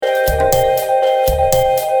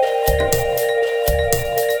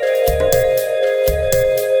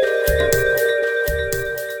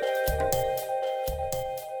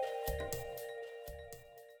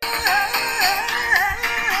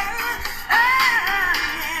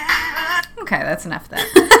Okay, that's enough of that.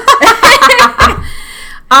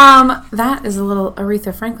 That is a little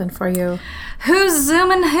Aretha Franklin for you. Who's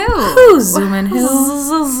zooming who? Who's zooming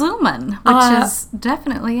who? Zooming, which is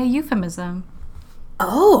definitely a euphemism.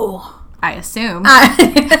 Oh. I assume. I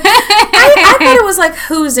thought it was like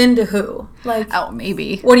who's into who. Like, oh,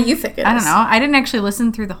 maybe. What do you think it is? I don't know. I didn't actually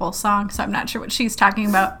listen through the whole song, so I'm not sure what she's talking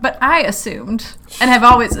about. But I assumed, and have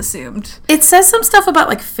always assumed. It says some stuff about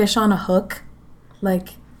like fish on a hook. Like,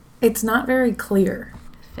 it's not very clear.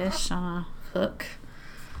 Fish on a hook.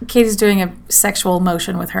 Katie's doing a sexual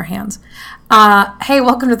motion with her hands. Hey,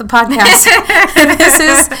 welcome to the podcast. This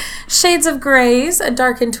is Shades of Grays, a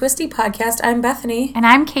dark and twisty podcast. I'm Bethany. And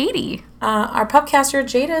I'm Katie. Our pupcaster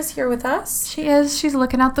Jada is here with us. She is. She's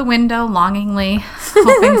looking out the window longingly,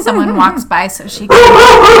 hoping someone walks by so she can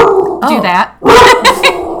do that.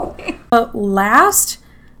 Last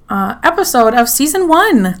episode of season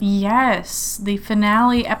 1. Yes, the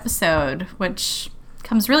finale episode, which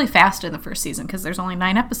comes really fast in the first season because there's only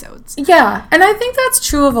 9 episodes. Yeah, and I think that's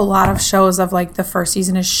true of a lot of shows of like the first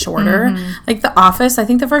season is shorter. Mm-hmm. Like The Office, I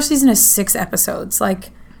think the first season is 6 episodes. Like,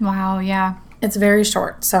 wow, yeah. It's very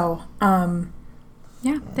short. So,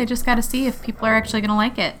 yeah, they just got to see if people are actually going to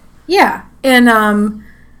like it. Yeah, and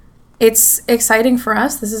it's exciting for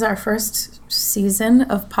us. This is our first season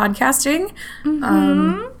of podcasting.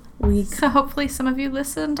 Mm-hmm. So hopefully some of you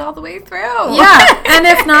listened all the way through. Yeah, and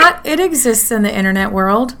if not, it exists in the internet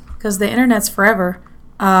world because the internet's forever.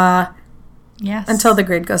 Yes. Until the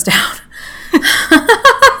grid goes down.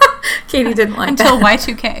 Katie didn't like until that.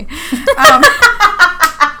 Y2K.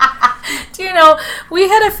 Do you know, we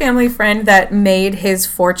had a family friend that made his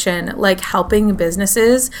fortune like helping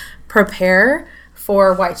businesses prepare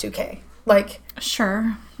for Y2K. Like,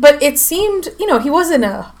 sure. But it seemed, he wasn't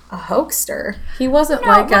a hoaxer. He wasn't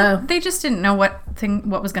they just didn't know what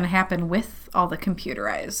was going to happen with all the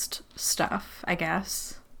computerized stuff, I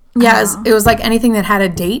guess. Yeah, it was like anything that had a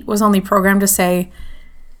date was only programmed to say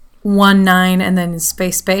 19 and then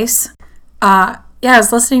space. I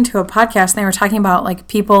was listening to a podcast and they were talking about like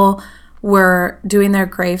people were doing their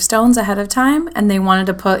gravestones ahead of time and they wanted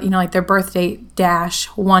to put, like their birth date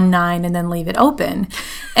 -19 and then leave it open.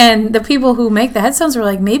 And the people who make the headstones were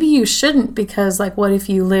like, maybe you shouldn't because like what if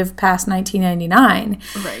you live past 1999?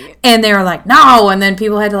 Right. And they were like, no. And then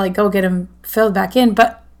people had to like go get them filled back in.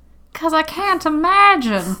 But because I can't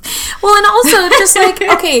imagine. Well, and also just like,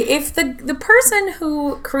 okay, if the person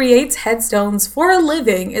who creates headstones for a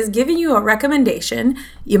living is giving you a recommendation,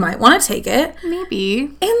 you might want to take it.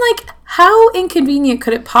 Maybe. And like, how inconvenient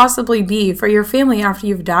could it possibly be for your family after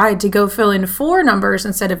you've died to go fill in 4 numbers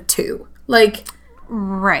instead of 2? Like,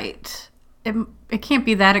 right. It can't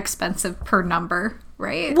be that expensive per number.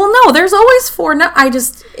 Right. Well, no, there's always 4. I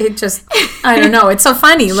don't know. It's so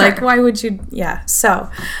funny. Sure. Like, why would you? Yeah. So,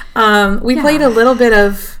 we played a little bit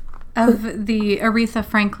of the Aretha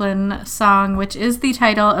Franklin song, which is the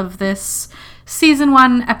title of this season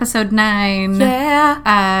 1, episode 9.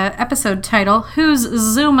 Yeah. Episode title, Who's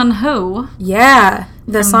Zoomin' Who? Yeah.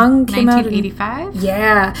 The song came out in 1985.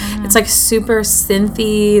 Yeah. It's like super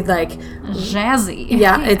synthy, like jazzy.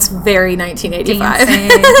 Yeah, it's very 1985.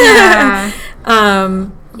 Yeah.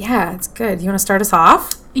 Yeah, it's good. You want to start us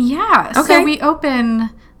off? Yeah. Okay. So we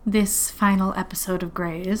open this final episode of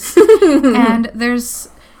Grays, and there's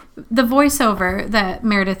the voiceover that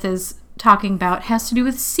Meredith is talking about has to do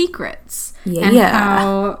with secrets. Yeah. And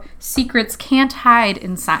how secrets can't hide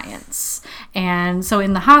in science. And so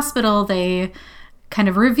in the hospital, they kind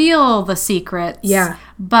of reveal the secrets. Yeah.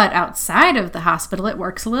 But outside of the hospital, it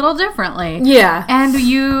works a little differently. Yeah. And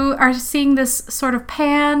you are seeing this sort of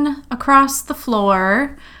pan across the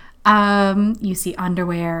floor. You see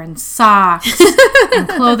underwear and socks and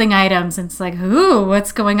clothing items. And it's like, ooh,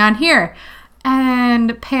 what's going on here?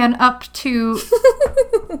 And pan up to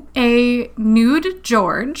a nude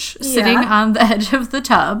George sitting on the edge of the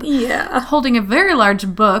tub, holding a very large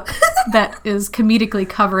book that is comedically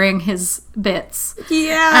covering his bits.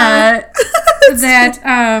 Yeah.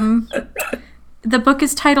 The book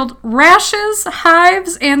is titled Rashes,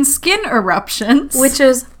 Hives, and Skin Eruptions, which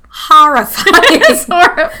is horrifying. It's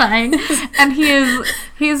horrifying. And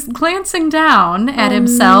he's glancing down at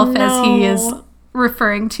himself as he is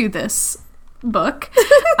referring to this book.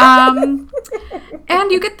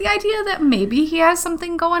 And you get the idea that maybe he has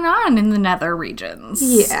something going on in the nether regions.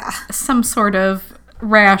 Yeah. Some sort of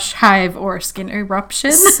rash, hive, or skin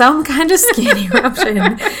eruption. Some kind of skin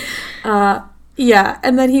eruption. Yeah,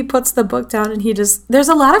 and then he puts the book down and there's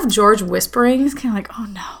a lot of George whispering. He's kind of like, oh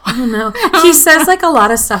no. Oh no. He says like a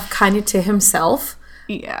lot of stuff kind of to himself.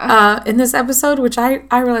 Yeah. In this episode, which I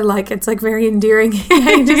really like. It's like very endearing.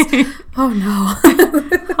 He just, oh no.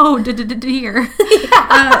 Oh, dear.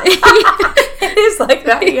 It is like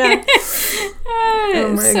that, yeah.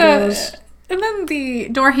 Oh my gosh. And then the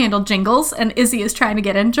door handle jingles, and Izzy is trying to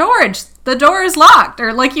get in. George, the door is locked,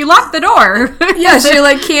 or like you locked the door. Yeah, she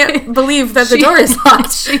like can't believe that the door is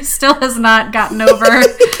locked. She still has not gotten over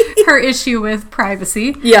her issue with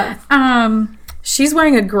privacy. Yeah. She's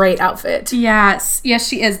wearing a great outfit. Yes,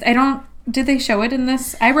 she is. Did they show it in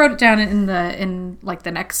this? I wrote it down in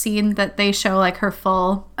the next scene that they show like her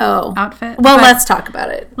full outfit. Well, let's talk about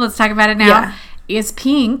it. Let's talk about it now. Yeah. It's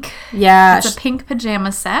pink. Yeah. It's a pink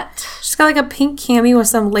pajama set. She's got like a pink cami with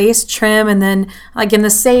some lace trim, and then like in the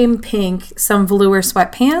same pink, some velour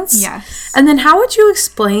sweatpants. Yes. And then how would you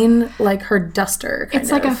explain like her duster?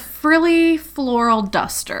 It's like a frilly floral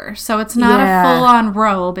duster. So it's not a full-on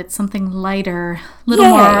robe. It's something lighter, a little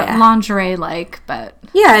more lingerie-like, but...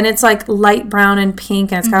 Yeah, and it's like light brown and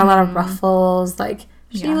pink, and it's got a lot of ruffles. Like,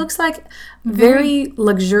 she looks like very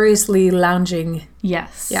luxuriously lounging.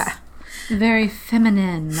 Yes. Yeah. Very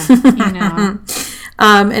feminine, you know.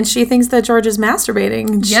 And she thinks that George is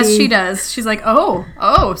masturbating. Yes, she does. She's like,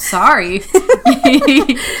 oh, sorry.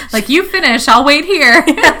 Like, you finish. I'll wait here.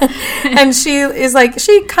 And she is like,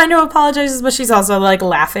 she kind of apologizes, but she's also like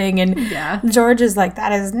laughing. And George is like,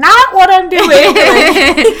 that is not what I'm doing.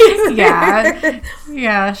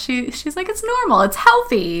 Yeah. She's like, it's normal. It's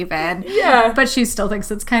healthy even. Yeah. But she still thinks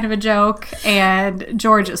it's kind of a joke. And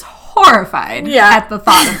George is horrified at the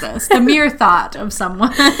thought of this. The mere thought of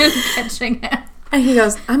someone catching him. And he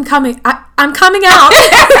goes, I'm coming out.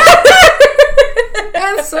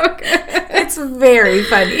 That's so good. It's very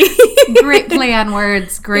funny. Great play on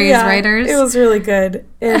words, Grey's writers. It was really good.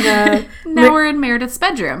 And now we're in Meredith's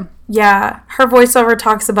bedroom. Yeah. Her voiceover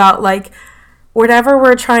talks about like, whatever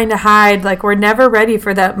we're trying to hide, like we're never ready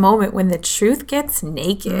for that moment when the truth gets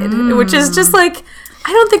naked. Which is just like,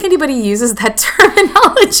 I don't think anybody uses that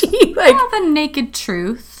terminology. Like, well, the naked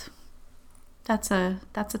truth. That's a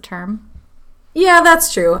term. Yeah,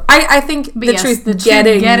 that's true. I think the truth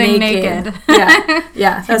getting naked.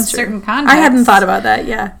 Yeah, that's true. Certain contexts. I hadn't thought about that.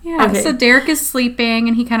 Yeah. Okay. So Derek is sleeping,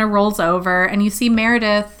 and he kind of rolls over, and you see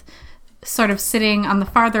Meredith sort of sitting on the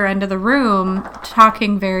farther end of the room,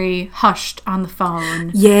 talking very hushed on the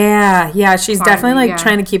phone. Yeah. She's definitely like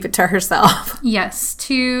trying to keep it to herself. Yes,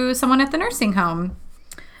 to someone at the nursing home,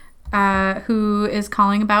 who is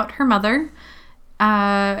calling about her mother,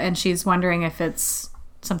 and she's wondering if it's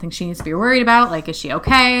something she needs to be worried about, like, is she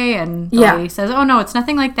okay? And the lady says, oh no, it's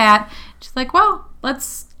nothing like that. She's like, well,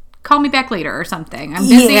 let's call me back later or something. I'm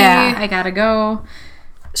busy. I gotta go.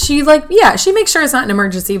 She makes sure it's not an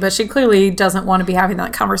emergency, but she clearly doesn't want to be having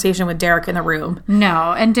that conversation with Derek in the room.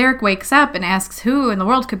 No, and Derek wakes up and asks who in the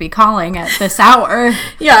world could be calling at this hour.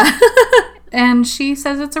 Yeah. And she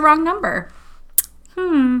says it's a wrong number.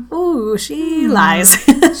 Ooh, she lies.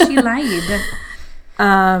 She lied.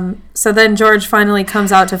 So then George finally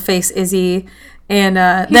comes out to face Izzy,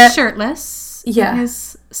 and he's shirtless. Yeah, in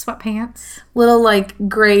his sweatpants, little like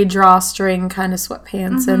gray drawstring kind of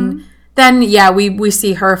sweatpants, and then we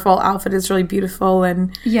see her full outfit. It's really beautiful,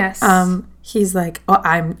 and he's like, oh,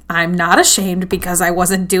 I'm not ashamed because I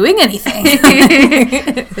wasn't doing anything.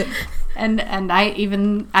 And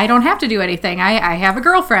I don't have to do anything. I have a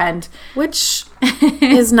girlfriend. Which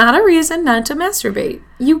is not a reason not to masturbate.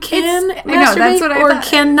 You can masturbate or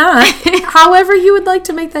cannot. However you would like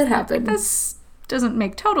to make that happen. This doesn't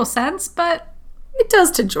make total sense, but... It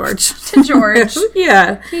does to George.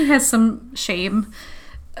 Yeah. He has some shame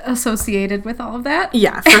associated with all of that.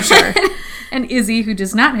 Yeah, for sure. And Izzy, who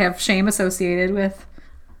does not have shame associated with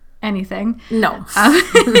anything. No.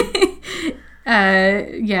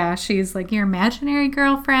 She's like, your imaginary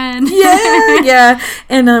girlfriend. Yeah.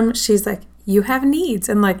 And she's like, you have needs,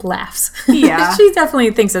 and like laughs. Yeah. She definitely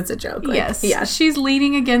thinks it's a joke. Like, yes. Yeah. She's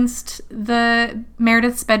leaning against the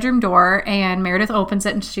Meredith's bedroom door, and Meredith opens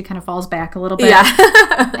it, and she kind of falls back a little bit.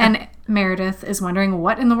 Yeah. And Meredith is wondering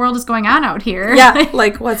what in the world is going on out here. Yeah.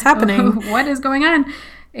 Like, what's happening? What is going on?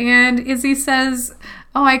 And Izzy says,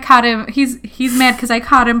 oh, I caught him. He's mad because I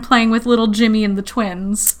caught him playing with little Jimmy and the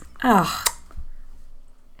twins. Oh.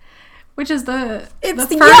 Which is the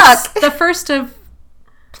first of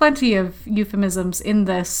plenty of euphemisms in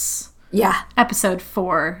this episode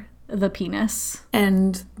for the penis.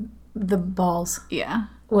 And the balls. Yeah.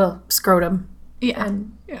 Well, scrotum. Yeah.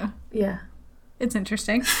 And, yeah. It's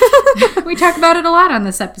interesting. We talk about it a lot on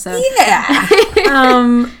this episode. Yeah.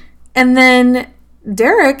 And then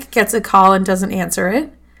Derek gets a call and doesn't answer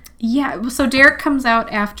it. Yeah. So Derek comes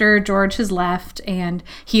out after George has left, and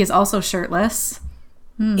he is also shirtless.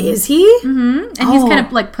 Is he? Mm-hmm. And he's kind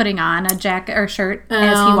of like putting on a jacket or shirt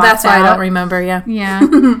as he walks that's out. why I don't remember, yeah. Yeah.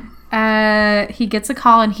 he gets a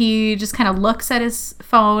call and he just kind of looks at his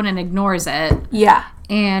phone and ignores it. Yeah.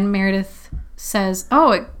 And Meredith says,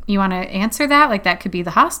 "Oh, you want to answer that? Like that could be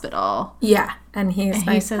the hospital." Yeah. And he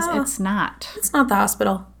says, "It's not. It's not the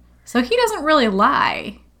hospital." So he doesn't really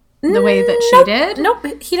lie the way that she did. Nope.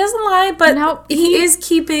 He doesn't lie, but he is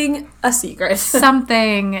keeping a secret.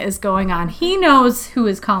 Something is going on. He knows who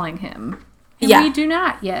is calling him. And we do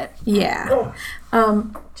not yet. Yeah.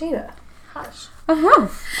 Jada, hush. Oh.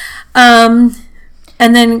 And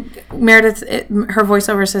then Meredith, her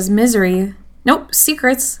voiceover says, "Misery. Nope.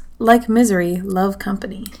 Secrets like misery love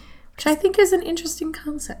company." Which I think is an interesting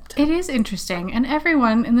concept. It is interesting, and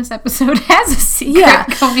everyone in this episode has a secret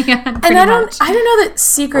going on. And I don't know that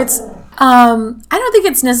secrets. I don't think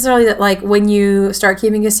it's necessarily that like when you start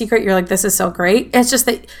keeping a secret, you're like, this is so great. It's just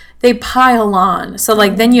that they pile on. So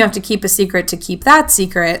like then you have to keep a secret to keep that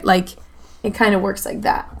secret. Like it kind of works like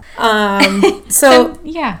that. So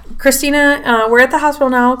yeah, Christina, we're at the hospital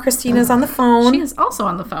now. Christina's on the phone. She is also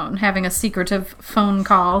on the phone, having a secretive phone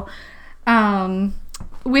call.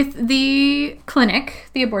 With the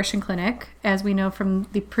clinic, the abortion clinic, as we know from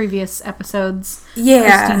the previous episodes,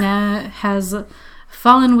 Christina has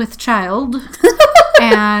fallen with child,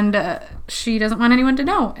 and she doesn't want anyone to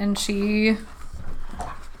know. And she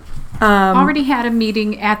already had a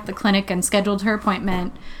meeting at the clinic and scheduled her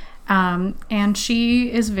appointment, and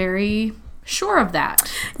she is very sure of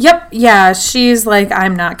that. Yep. Yeah. She's like,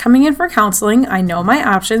 I'm not coming in for counseling. I know my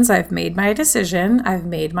options. I've made my decision. I've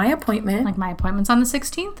made my appointment. Like, my appointment's on the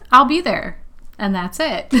 16th. I'll be there. And that's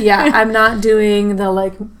it. Yeah. I'm not doing the,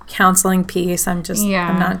 like, counseling piece. I'm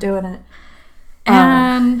not doing it.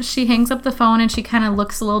 And she hangs up the phone and she kind of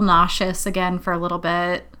looks a little nauseous again for a little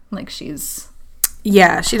bit. Like, she's...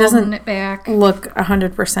 Yeah, she doesn't it back. Look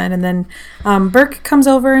 100%. And then Burke comes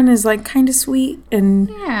over and is like kind of sweet. And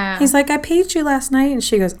he's like, I paged you last night. And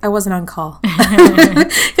she goes, I wasn't on call.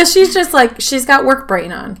 Because she's just like, she's got work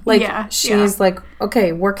brain on. Like, she's like,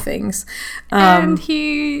 okay, work things. And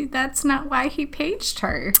that's not why he paged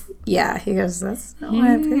her. Yeah, he goes, that's not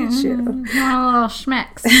why I paged you. You want a little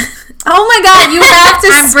schmecks. Oh my God, you have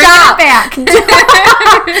to stop. Bring it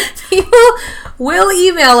back. People will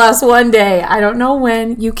email us one day. I don't know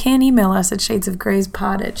when. You can email us at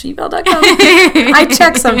shadesofgrayspod@gmail.com. I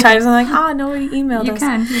check sometimes. I'm like, nobody emailed us.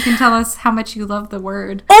 You can tell us how much you love the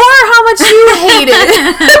word. Or how much you hate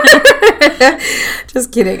it.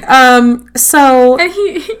 Just kidding. So... And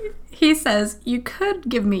he says, you could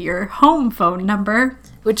give me your home phone number.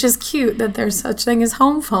 Which is cute that there's such thing as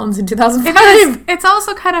home phones in 2005. It's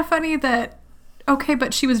also kind of funny that, okay,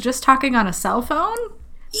 but she was just talking on a cell phone?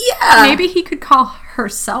 Yeah. Maybe he could call her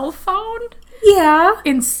cell phone? Yeah.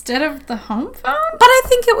 Instead of the home phone? But I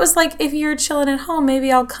think it was like, if you're chilling at home,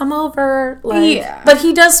 maybe I'll come over. Like, but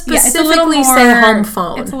he does specifically say home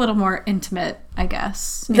phone. It's a little more intimate, I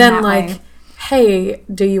guess. Than like, way. Hey,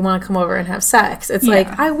 do you want to come over and have sex? It's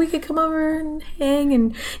like, we could come over and hang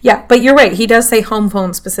and... Yeah, but you're right. He does say home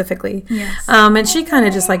phone specifically. Yes. And she kind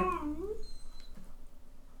of just like...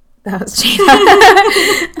 That was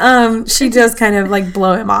Jada. She does kind of like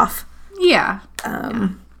blow him off. Yeah.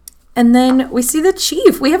 And then we see the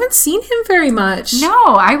chief. We haven't seen him very much.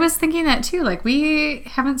 No, I was thinking that too. Like, we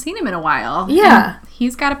haven't seen him in a while. Yeah. And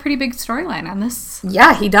he's got a pretty big storyline on this.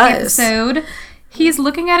 Yeah, he does. Episode. He's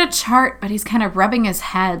looking at a chart, but he's kind of rubbing his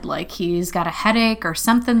head like he's got a headache or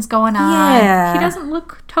something's going on. Yeah. He doesn't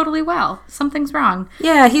look totally well. Something's wrong.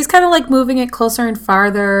 Yeah, he's kind of like moving it closer and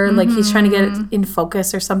farther, like he's trying to get it in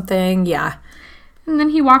focus or something. Yeah. And then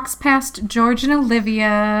he walks past George and Olivia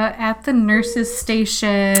at the nurse's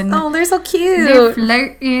station. Oh, they're so cute. They're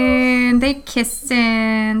flirting. They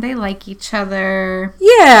kissing. They like each other.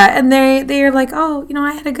 Yeah, and they're like, oh,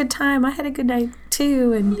 I had a good time. I had a good night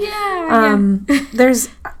too. And there's,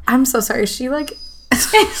 I'm so sorry. She like,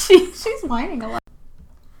 she's whining a lot.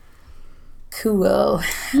 Cool.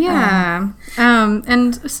 Yeah.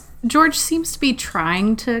 And George seems to be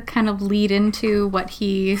trying to kind of lead into what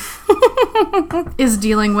he is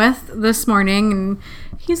dealing with this morning. And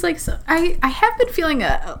he's like, so I have been feeling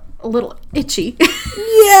a little itchy.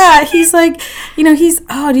 Yeah. He's like, do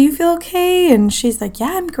you feel okay? And she's like,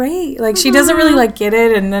 yeah, I'm great. Like, she doesn't really like get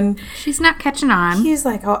it. And then she's not catching on. He's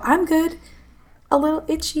like, oh, I'm good. A little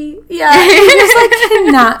itchy. Yeah. He just like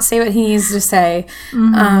cannot say what he needs to say.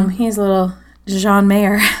 He's a little John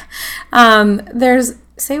Mayer. There's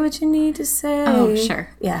say what you need to say. Oh,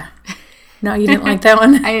 sure. Yeah. No, you didn't like that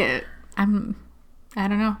one? I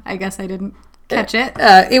don't know. I guess I didn't catch it.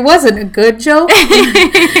 It wasn't a good joke.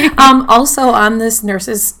 Also on this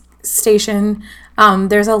nurse's station,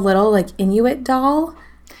 there's a little like Inuit doll.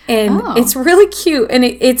 And it's really cute. And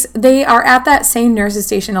they are at that same nurse's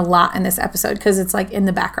station a lot in this episode because it's like in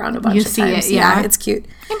the background a bunch of times. Yeah, it's cute.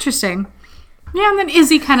 Interesting. Yeah, and then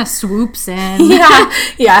Izzy kind of swoops in.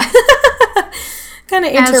 Yeah. Kind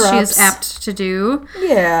of interrupts. As she is apt to do.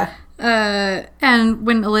 Yeah. And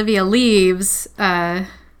when Olivia leaves,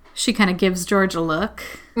 she kind of gives George a look.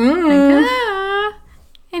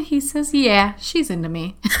 And he says, yeah, she's into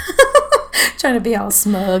me. Trying to be all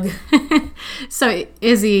smug. So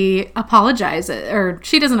Izzy apologizes, or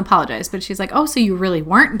she doesn't apologize, but she's like, oh, so you really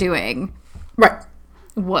weren't doing right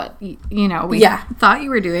what, we thought you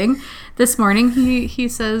were doing. This morning, he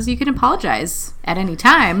says you can apologize at any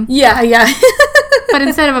time. Yeah. But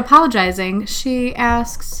instead of apologizing, she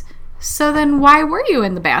asks, so then why were you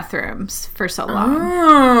in the bathrooms for so long?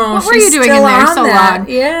 Oh, what were you doing in there so long?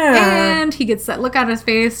 Yeah. And he gets that look on his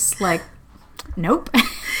face like, nope.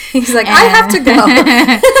 He's like, I have to go.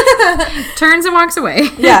 Turns and walks away.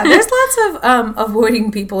 Yeah, there's lots of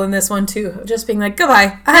avoiding people in this one too. Just being like,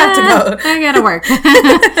 goodbye, I have to go. I gotta work.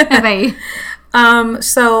 Bye.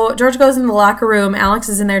 So George goes in the locker room. Alex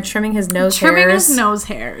is in there trimming his nose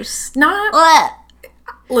hairs.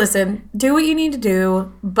 Listen, do what you need to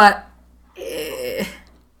do, but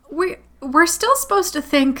we're still supposed to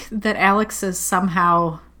think that Alex is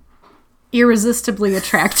somehow irresistibly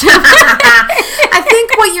attractive. I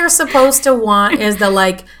think what you're supposed to want is the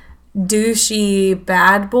like douchey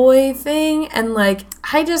bad boy thing, and like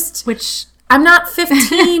I'm not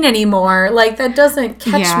 15 anymore. Like that doesn't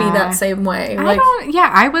catch me that same way.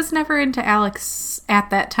 I was never into Alex at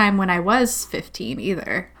that time when I was 15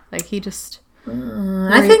 either. Like he just.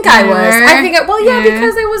 I think I was.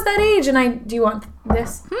 Because I was that age, and do you want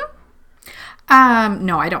this?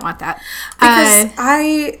 No, I don't want that. Because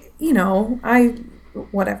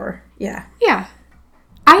whatever. Yeah. Yeah.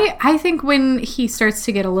 I think when he starts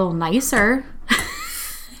to get a little nicer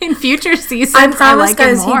in future seasons, I promise,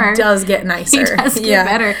 guys, him more. He does get nicer. He does get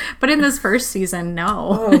better. But in this first season,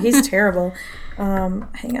 no. Oh, he's terrible.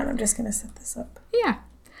 Hang on, I'm just going to set this up. Yeah.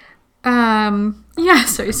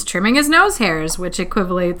 So he's trimming his nose hairs, which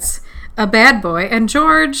equivalates a bad boy. And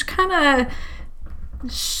George kind of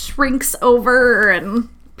shrinks over and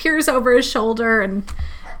peers over his shoulder and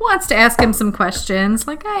wants to ask him some questions.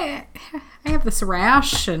 Like, I have this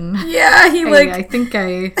rash, and I think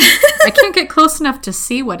I can't get close enough to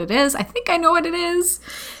see what it is. I think I know what it is.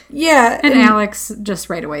 Yeah. And Alex just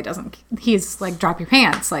right away he's like, drop your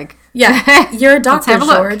pants. Like, yeah, you're a doctor,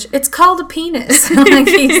 George. It's called a penis. Like,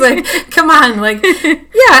 he's like, come on. Like,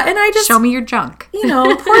 yeah. And I just. Show me your junk.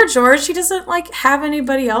 Poor George. He doesn't like have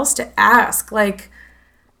anybody else to ask. Like,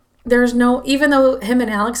 there's even though him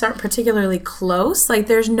and Alex aren't particularly close, like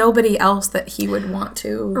there's nobody else that he would want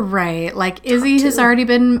to. Right. Like Izzy has already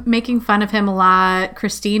been making fun of him a lot.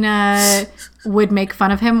 Christina would make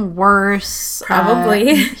fun of him worse.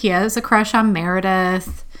 Probably. He has a crush on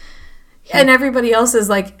Meredith. And everybody else is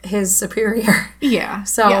like his superior. Yeah.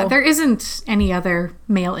 So there isn't any other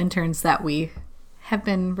male interns that we have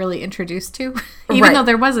been really introduced to, even though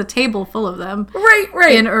there was a table full of them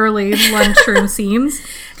in early lunchroom scenes.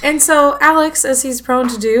 And so Alex, as he's prone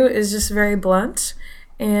to do, is just very blunt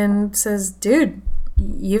and says, dude,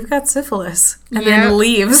 you've got syphilis, and then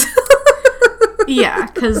leaves. Yeah,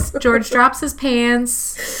 because George drops his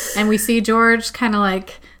pants and we see George kind of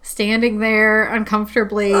like standing there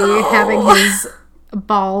uncomfortably having his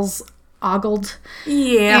balls ogled.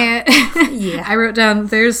 Yeah. And I wrote down,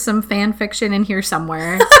 there's some fan fiction in here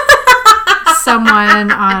somewhere.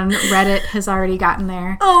 Someone on Reddit has already gotten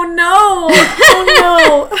there. Oh no.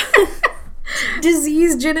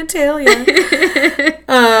 Diseased genitalia.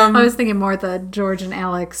 I was thinking more the George and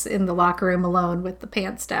Alex in the locker room alone with the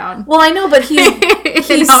pants down. Well, I know, but he's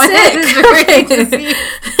sick.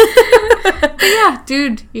 But yeah,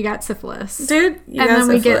 dude, you got syphilis. Dude, you got syphilis. And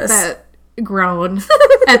then we get that groan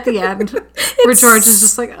at the end where George is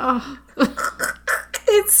just like, oh.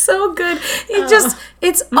 It's so good.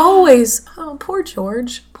 It's always, poor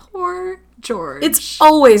George. Poor George. It's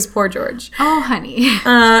always poor George. Oh, honey.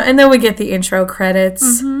 And then we get the intro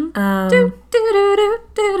credits. I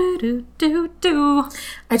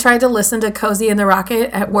tried to listen to Cozy and the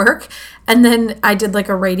Rocket at work, and then I did like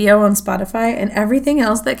a radio on Spotify, and everything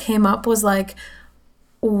else that came up was like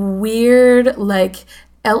weird, like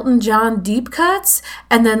Elton John deep cuts,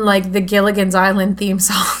 and then like the Gilligan's Island theme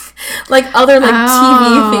song. Like other like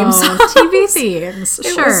TV theme songs. TV themes.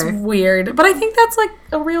 It was weird. But I think that's like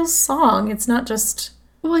a real song. It's not just...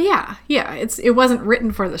 Well, yeah. It wasn't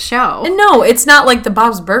written for the show. And no, it's not like the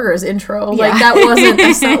Bob's Burgers intro. Like that wasn't...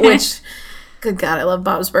 That's not which... Good God, I love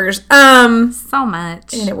Bob's Burgers. So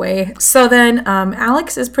much. Anyway, so then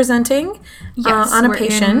Alex is presenting on a we're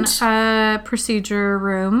patient. in a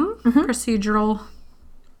procedural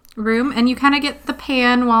room, and you kind of get the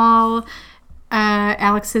pan while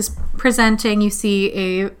Alex is presenting. You see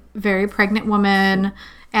a very pregnant woman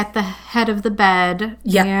at the head of the bed,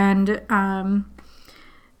 and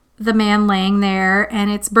the man laying there,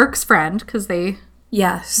 and it's Burke's friend, because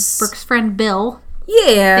Burke's friend Bill.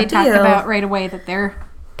 Yeah, They talk about right away that they're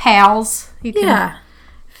pals. You can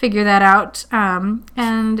figure that out.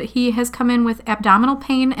 And he has come in with abdominal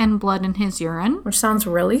pain and blood in his urine. Which sounds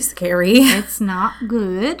really scary. It's not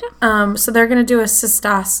good. So they're going to do a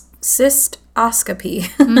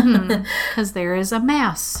cystoscopy. Because there is a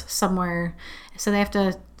mass somewhere. So they have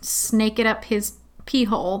to snake it up his pee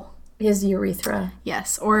hole. His urethra.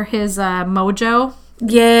 Yes, or his mojo.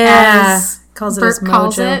 Yeah. Calls it his mojo.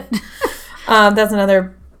 Calls it. That's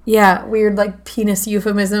another, weird like penis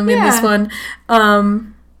euphemism in this one.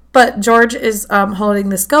 But George is holding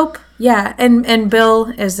the scope. Yeah, and Bill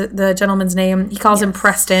is the gentleman's name. He calls him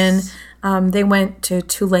Preston. They went to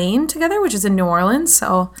Tulane together, which is in New Orleans.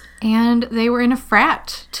 And they were in a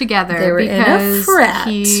frat together. They were in a frat.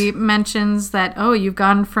 He mentions that, you've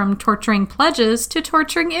gone from torturing pledges to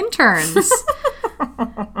torturing interns.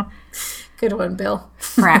 Good one, Bill.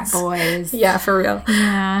 Frat boys. Yeah, for real.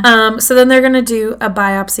 Yeah. So then they're going to do a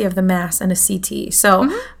biopsy of the mass and a CT. So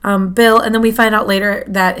Bill, and then we find out later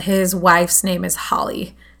that his wife's name is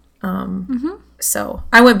Holly. So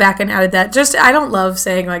I went back and added that. I don't love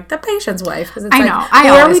saying like the patient's wife, because it's I know. I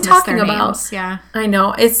who are always we talking their about? Names. Yeah. I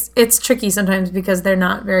know. It's tricky sometimes because they're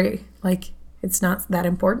not very like, it's not that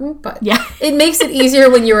important, but it makes it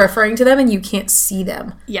easier when you're referring to them and you can't see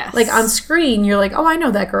them. Yes. Like on screen, you're like, oh, I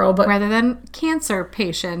know that girl, but rather than cancer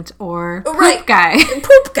patient or poop guy.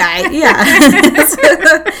 Poop guy, yeah.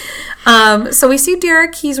 So we see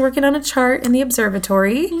Derek. He's working on a chart in the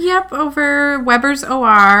observatory. Yep, over Weber's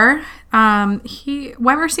OR.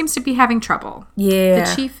 Weber seems to be having trouble. Yeah.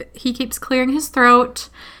 The chief, he keeps clearing his throat,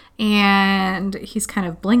 and he's kind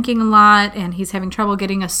of blinking a lot, and he's having trouble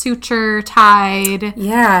getting a suture tied.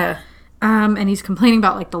 Yeah. And he's complaining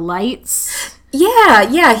about like the lights.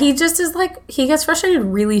 Yeah. He just is like, he gets frustrated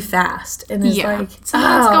really fast and is like,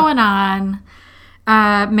 something's going on.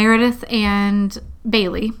 Meredith and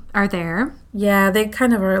Bailey are there. Yeah, they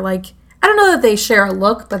kind of are like, I don't know that they share a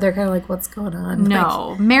look, but they're kind of like, what's going on? No.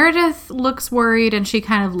 Like, Meredith looks worried, and she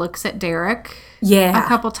kind of looks at Derek a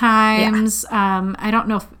couple times. Yeah. I don't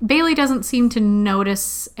know if Bailey doesn't seem to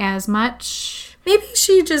notice as much. Maybe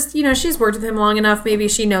she just, she's worked with him long enough. Maybe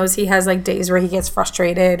she knows he has like days where he gets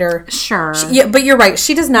frustrated or... Sure. But you're right.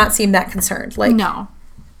 She does not seem that concerned. Like, no.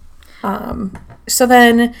 So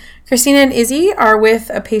then Christina and Izzy are with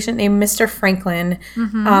a patient named Mr. Franklin.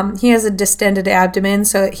 He has a distended abdomen,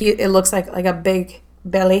 so it looks like a big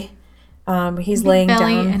belly. He's laying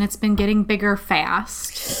down. And it's been getting bigger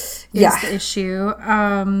fast. Is the issue.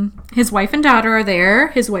 His wife and daughter are there.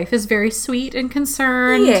 His wife is very sweet and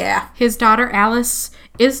concerned. Yeah. His daughter Alice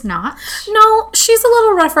is not. No, she's a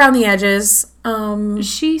little rough around the edges.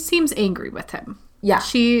 She seems angry with him. Yeah.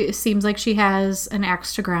 She seems like she has an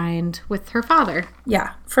axe to grind with her father.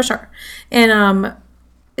 Yeah, for sure. And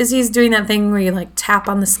Izzy's doing that thing where you like tap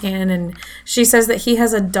on the skin, and she says that he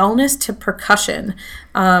has a dullness to percussion.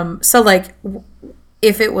 So like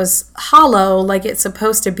if it was hollow, like it's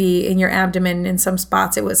supposed to be in your abdomen in some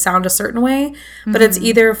spots, it would sound a certain way, but it's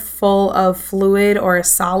either full of fluid or a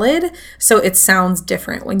solid, so it sounds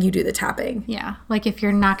different when you do the tapping. Yeah, like if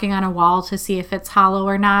you're knocking on a wall to see if it's hollow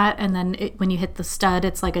or not, and then when you hit the stud,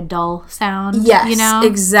 it's like a dull sound. Yes,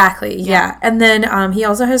 exactly. Yeah. And then he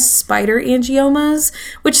also has spider angiomas,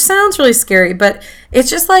 which sounds really scary, but it's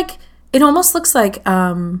just like, it almost looks like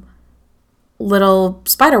little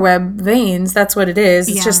spiderweb veins. That's what it is.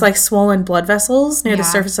 It's just like swollen blood vessels near the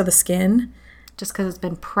surface of the skin. Just because it's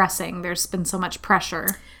been pressing. There's been so much pressure.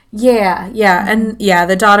 Yeah. And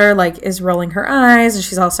the daughter like is rolling her eyes, and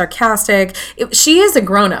she's all sarcastic. She is a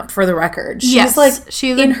grown-up, for the record. She's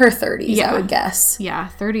she's in her 30s, I would guess. Yeah,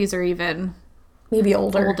 30s or even maybe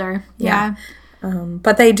older. Yeah.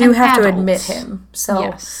 But they do have to admit him.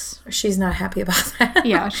 So she's not happy about that.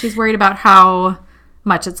 Yeah, she's worried about how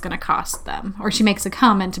much it's going to cost them, or she makes a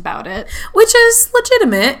comment about it, which is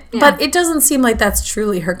legitimate, but it doesn't seem like that's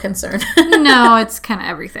truly her concern. No, it's kind of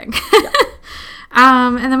everything.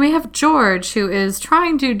 And then we have George, who is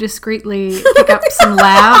trying to discreetly pick up some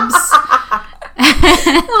labs.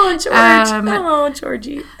 Oh, George. Oh,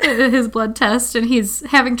 Georgie. his blood test, and he's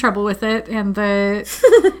having trouble with it, and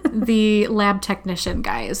the lab technician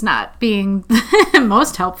guy is not being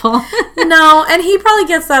most helpful. No, and he probably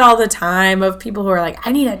gets that all the time of people who are like,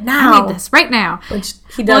 I need it now. I need this right now. Which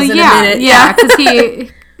he does in a minute. Yeah, because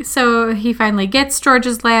he finally gets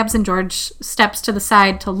George's labs, and George steps to the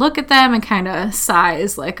side to look at them and kind of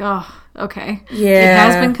sighs like, oh, okay. Yeah. It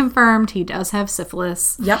has been confirmed he does have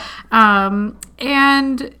syphilis. Yep.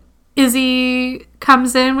 And Izzy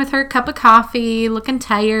comes in with her cup of coffee, looking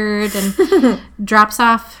tired, and drops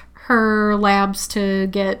off her labs to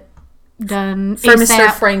get done For ASAP.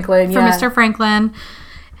 Mr. Franklin, For Mr. Franklin.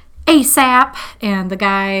 ASAP. And the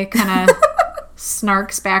guy kind of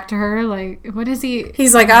snarks back to her, like, what is he?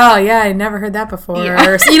 He's like, oh, yeah, I never heard that before. Yeah.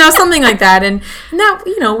 Or, something like that. And now,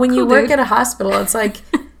 when you Cool work dude. at a hospital, it's like,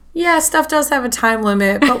 yeah, stuff does have a time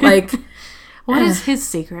limit, but like... What is his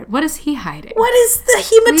secret? What is he hiding? What is the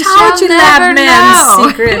We shall hematology never lab man's know.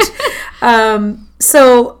 secret?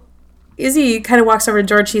 So Izzy kind of walks over to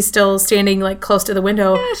George. He's still standing like close to the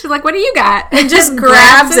window. Yeah, she's like, what do you got? And just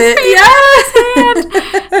grabs his it.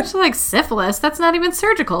 paper. Yeah. She's like, syphilis? That's not even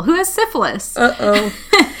surgical. Who has syphilis? Uh-oh.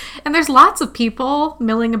 And there's lots of people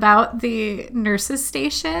milling about the nurse's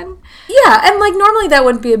station. Yeah, and like normally that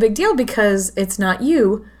wouldn't be a big deal because it's not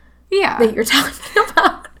you Yeah. that you're talking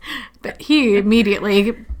about. But he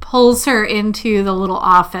immediately pulls her into the little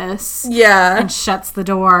office. Yeah. And shuts the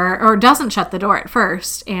door, or doesn't shut the door at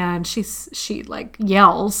first, and she like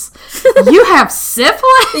yells, "You have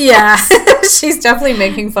syphilis!" Yeah. She's definitely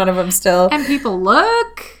making fun of him still. And people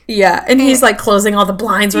look. Yeah, and he's like closing all the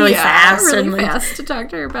blinds really fast. Really and, like, fast to talk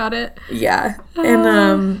to her about it. Yeah.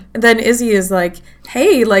 And then Izzy is like,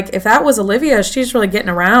 hey, like if that was Olivia, she's really getting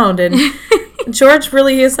around. And George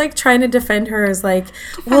really is like trying to defend her as like,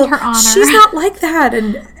 well, her honor. she's not like that.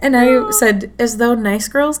 And I said, as though nice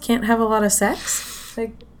girls can't have a lot of sex.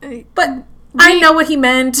 Like, but I know what he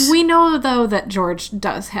meant. We know though that George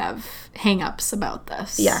does have hang-ups about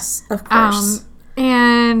this. Yes, of course.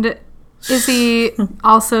 And Izzy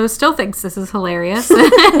also still thinks this is hilarious.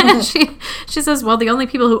 she says, well, the only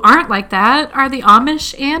people who aren't like that are the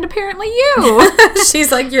Amish and apparently you.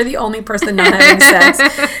 She's like, you're the only person not having sex.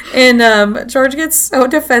 And George gets so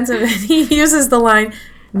defensive and he uses the line,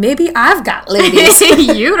 maybe I've got ladies.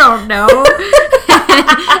 You don't know.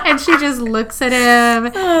 And she just looks at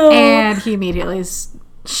him and he immediately is,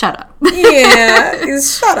 shut up. Yeah,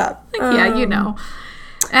 he's shut up. Yeah, you know.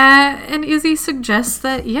 And Izzy suggests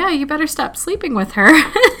that, yeah, you better stop sleeping with her.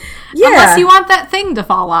 Yeah. Unless you want that thing to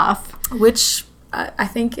fall off. Which I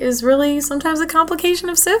think is really sometimes a complication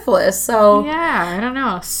of syphilis. So Yeah, I don't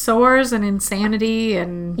know. Sores and insanity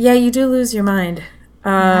and... yeah, you do lose your mind.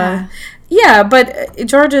 Yeah, but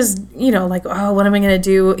George is, like, oh, what am I going to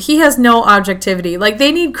do? He has no objectivity. Like,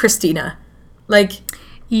 they need Christina. Like,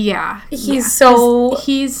 yeah. he's so...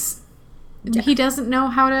 He doesn't know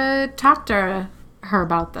how to talk to her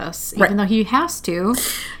about this, even though he has to.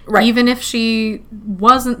 Right. Even if she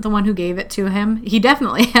wasn't the one who gave it to him, he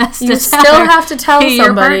definitely has to You tell still her, have to tell "Hey, your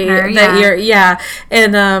somebody partner," that you're...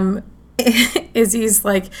 And Izzy's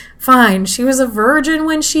like, fine, she was a virgin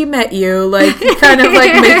when she met you. Like, kind of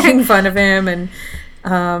like making fun of him. And,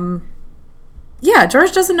 yeah,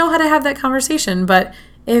 George doesn't know how to have that conversation. But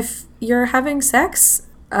if you're having sex,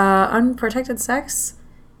 unprotected sex,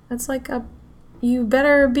 that's like you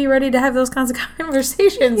better be ready to have those kinds of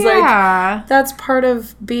conversations. Yeah. Like, that's part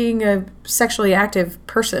of being a sexually active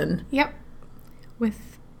person. Yep.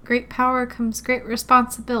 With great power comes great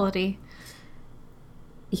responsibility.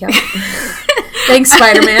 Yep. Thanks,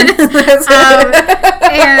 Spider-Man.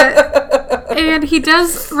 And he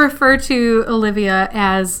does refer to Olivia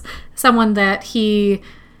as someone that he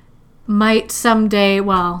might someday,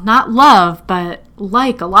 well, not love, but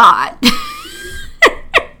like a lot.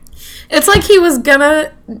 It's like he was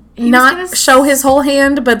gonna show his whole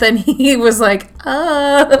hand, but then he was like,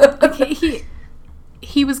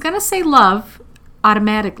 He was gonna say love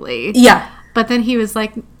automatically. Yeah. But then he was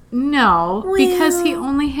like, no, because he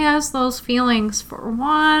only has those feelings for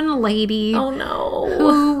one lady. Oh no.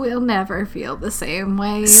 Who will never feel the same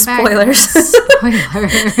way. Spoilers.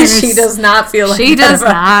 Spoilers. She does not feel like She that does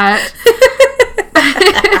about- not.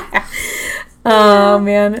 Oh,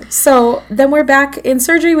 man. So then we're back in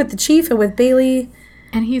surgery with the chief and with Bailey.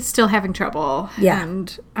 And he's still having trouble. Yeah.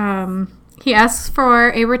 And he asks for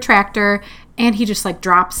a retractor, and he just, like,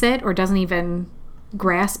 drops it or doesn't even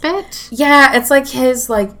grasp it. Yeah, it's like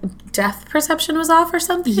his, like, depth perception was off or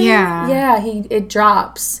something. Yeah. Yeah, it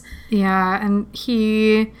drops. Yeah, and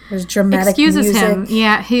he There's dramatic excuses music. him.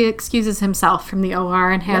 Yeah, he excuses himself from the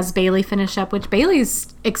OR and has Bailey finish up, which Bailey's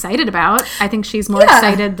excited about. I think she's more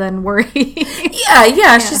excited than worried.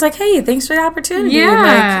 Yeah. She's like, hey, thanks for the opportunity.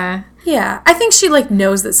 Yeah. Yeah. I think she, like,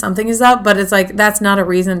 knows that something is up, but it's like, that's not a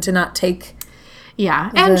reason to not take...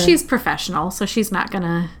 Yeah, and she's professional, so she's not going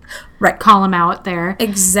to Right. call him out there.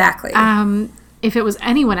 Exactly. If it was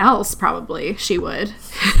anyone else, probably she would.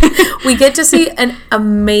 We get to see an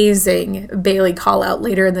amazing Bailey call out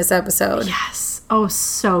later in this episode. Yes. Oh,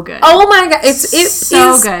 so good. Oh my god, it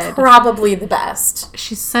So is good. probably the best.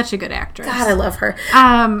 She's such a good actress. God, I love her.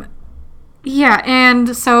 Yeah,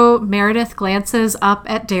 and so Meredith glances up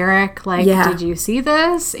at Derek like, did you see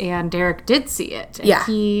this? And Derek did see it. And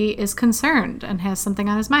he is concerned and has something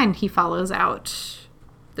on his mind. He follows out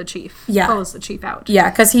the chief. Yeah. Follows the chief out. Yeah,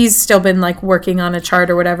 because he's still been, like, working on a chart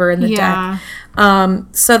or whatever in the deck.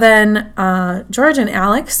 So then George and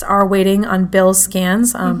Alex are waiting on Bill's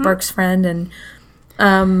scans, Burke's friend, and...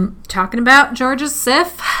 Talking about George's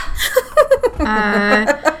Sif.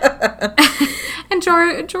 And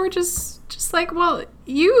George is just like, well,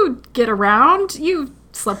 you get around. You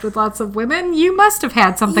slept with lots of women. You must have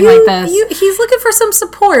had something like this. He's looking for some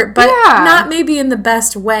support, but not maybe in the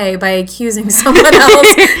best way by accusing someone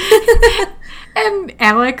else. And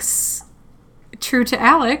Alex, true to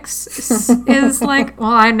Alex, is like,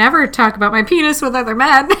 well, I never talk about my penis with other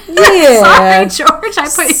men. Yeah. Sorry, George, I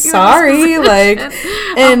put you Sorry, in this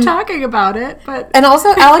position. I'm talking about it, but... And also,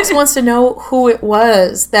 Alex wants to know who it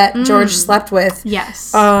was that George slept with.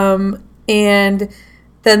 Yes. And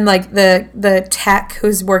then, like, the tech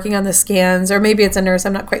who's working on the scans, or maybe it's a nurse,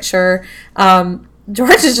 I'm not quite sure.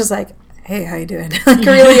 George is just like, hey, how you doing? Like,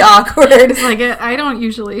 really awkward. It's like, I don't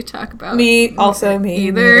usually talk about me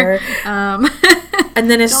either. And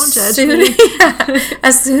then as soon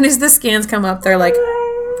as the scans come up, they're like,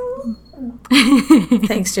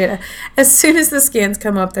 thanks, Jada. As soon as the scans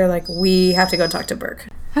come up, they're like, we have to go talk to Burke.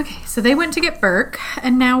 Okay, so they went to get Burke,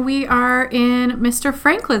 and now we are in Mr.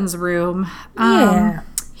 Franklin's room.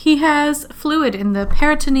 He has fluid in the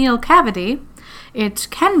peritoneal cavity. It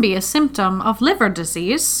can be a symptom of liver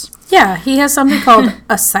disease. Yeah, he has something called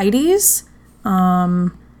ascites.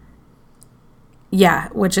 Yeah,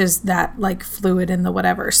 which is that, like, fluid in the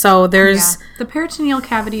whatever. So there's... Yeah. The peritoneal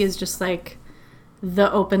cavity is just, like, the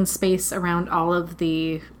open space around all of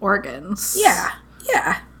the organs. Yeah.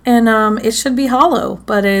 And it should be hollow,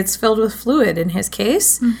 but it's filled with fluid in his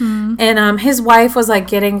case. Mm-hmm. And his wife was, like,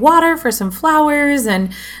 getting water for some flowers,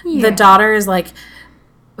 and the daughter is, like,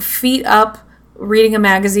 feet up, reading a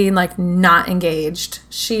magazine, like, not engaged.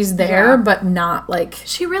 She's there, but not, like...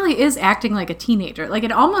 She really is acting like a teenager. Like,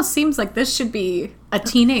 it almost seems like this should be a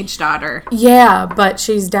teenage daughter. Yeah, but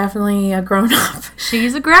she's definitely a grown-up.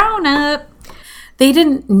 She's a grown-up. They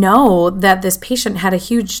didn't know that this patient had a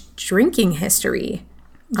huge drinking history.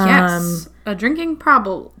 Yes, a drinking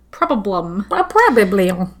problem.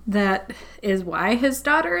 Probably. That is why his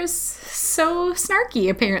daughter is so snarky,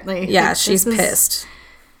 apparently. Yeah, she's pissed.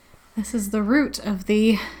 This is the root of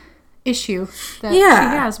the issue that she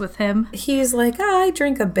has with him. He's like, I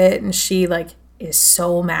drink a bit, and she, like, is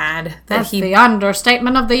so mad That's the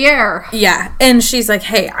understatement of the year. Yeah, and she's like,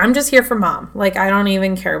 hey, I'm just here for Mom. Like, I don't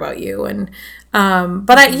even care about you. And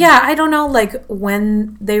but I don't know, like,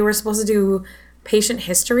 when they were supposed to do patient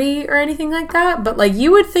history or anything like that, but, like,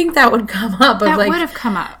 you would think that would come up. That like, would have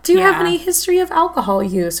come up. Do you have any history of alcohol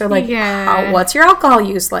use? Or, like, what's your alcohol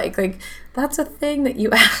use like? Like, that's a thing that you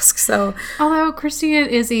ask. So, although Christy and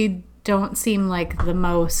Izzy don't seem like the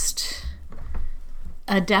most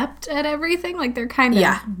adept at everything, like, they're kind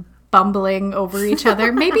of bumbling over each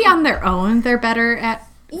other. Maybe on their own they're better at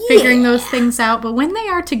figuring those things out, but when they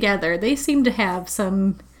are together, they seem to have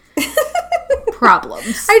some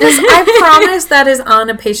problems. I promise that is on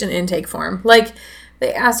a patient intake form. Like,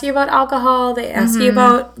 they ask you about alcohol, they ask you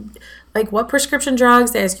about, like, what prescription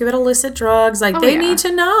drugs, they ask you about illicit drugs, like, they need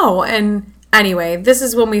to know. And anyway, this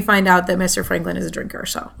is when we find out that Mr. Franklin is a drinker,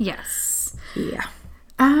 so. Yes. Yeah.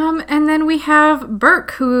 And then we have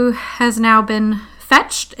Burke, who has now been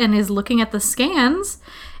fetched and is looking at the scans,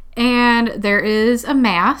 and there is a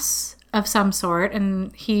mass of some sort,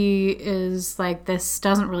 and he is like, this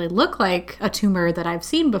doesn't really look like a tumor that I've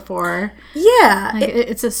seen before. Yeah. Like,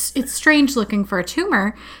 it's strange looking for a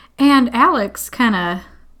tumor. And Alex kind of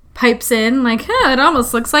pipes in like, it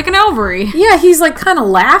almost looks like an ovary. Yeah, he's like kind of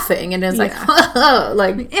laughing and is like,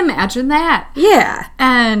 like, imagine that. Yeah.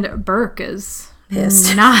 And Burke is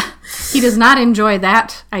pissed. He does not enjoy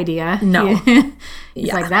that idea. No.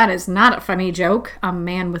 He's like, that is not a funny joke. A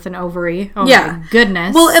man with an ovary. Oh Yeah. my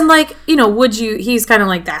goodness. Well, and like, he's kind of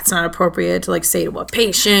like, that's not appropriate to like say to a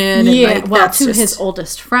patient. yeah, And, like, well, that's to just, his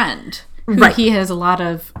oldest friend, who Right. he has a lot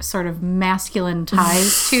of sort of masculine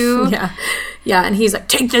ties to. Yeah. Yeah. And he's like,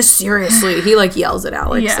 take this seriously. He like yells at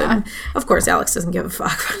Alex. Yeah. And of course, Alex doesn't give a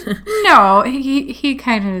fuck. No, he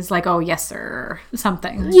kind of is like, oh, yes, sir, or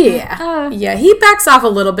something. Yeah. Yeah. He backs off a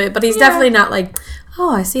little bit, but he's definitely not like,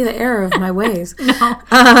 oh, I see the error of my ways.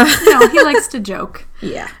 No, he likes to joke.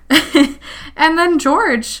 Yeah. And then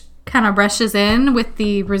George kind of rushes in with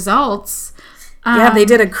the results. Yeah. They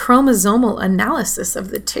did a chromosomal analysis of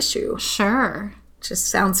the tissue. Sure. Just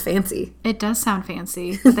sounds fancy. It does sound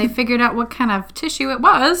fancy. But they figured out what kind of tissue it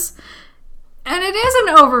was. And it is an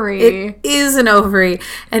ovary. It is an ovary.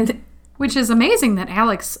 And Which is amazing that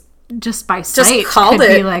Alex, just by sight, called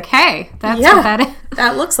could it. be like, hey, that's what that is.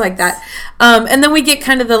 that looks like that. And then we get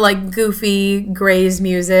kind of the like goofy Grey's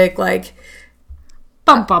music, like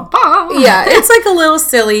Bum, bum, bum. yeah, it's like a little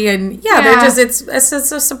silly, and they're just it's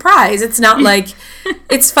a surprise. It's not like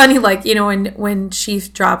it's funny, like when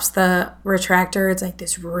Chief drops the retractor, it's like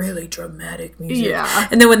this really dramatic music. Yeah.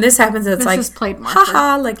 And then when this happens, it's This like is played more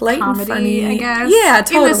haha, for like light and comedy, funny. I guess. Yeah,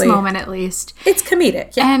 totally. In this moment, at least. It's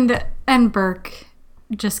comedic. Yeah. And Burke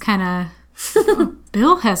just kind of,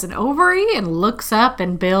 Bill has an ovary, and looks up,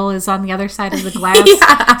 and Bill is on the other side of the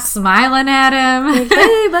glass, smiling at him.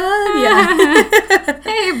 Hey, bud. Yeah.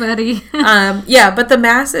 Hey, buddy. Yeah, but the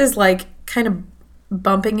mass is like kind of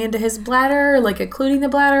bumping into his bladder, like occluding the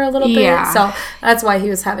bladder a little bit. Yeah. So that's why he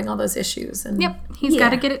was having all those issues. And Yep, he's got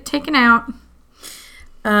to get it taken out.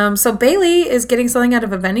 So Bailey is getting something out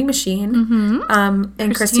of a vending machine.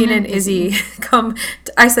 And Christina and Izzy come,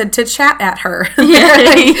 I said, to chat at her.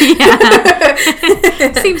 Yeah.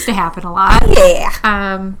 Seems to happen a lot.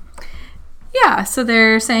 Yeah. Yeah, so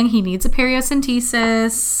they're saying he needs a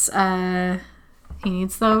periocentesis. He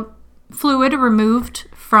needs the fluid removed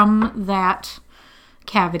from that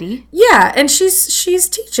cavity. Yeah, and she's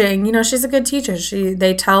teaching. She's a good teacher.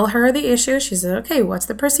 They tell her the issue. She said, "Okay, what's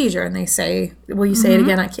the procedure?" And they say, "Will you say it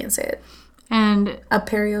again? I can't say it." And A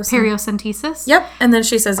periocentesis. periocentesis. Yep. And then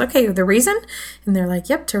she says, "Okay, the reason?" And they're like,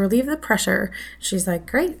 "Yep, to relieve the pressure." She's like,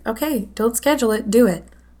 "Great. Okay, don't schedule it. Do it."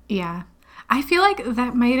 Yeah. I feel like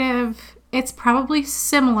that might have... It's probably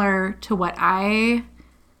similar to what I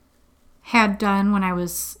had done when I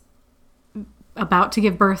was about to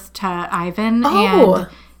give birth to Ivan. Oh.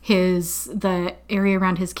 And the area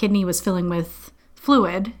around his kidney was filling with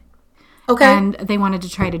fluid. Okay. And they wanted to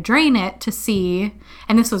try to drain it to see...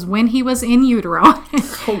 And this was when he was in utero.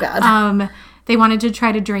 Oh, God. They wanted to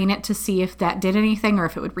try to drain it to see if that did anything or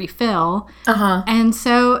if it would refill. Uh-huh. And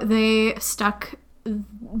so they stuck a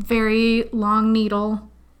very long needle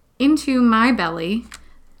into my belly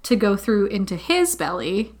to go through into his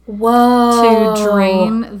belly Whoa. to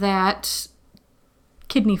drain that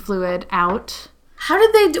kidney fluid out. How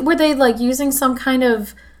did were they like using some kind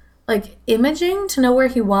of like imaging to know where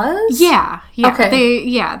he was? Yeah. Okay.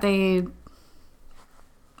 They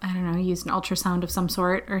I don't know, used an ultrasound of some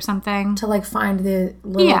sort or something. To like find the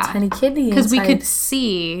little tiny kidney Because we inside. could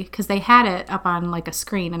see, because they had it up on like a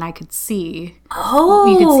screen and I could see. Oh.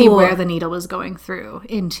 You could see where the needle was going through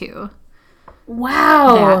into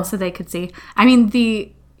Wow. that, so they could see. I mean,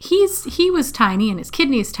 he was tiny and his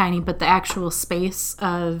kidney is tiny, but the actual space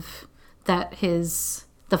of that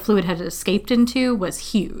the fluid had escaped into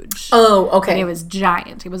was huge. Oh, okay. And it was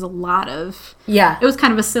giant. It was a lot of... Yeah. It was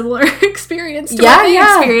kind of a similar experience to Yeah, what we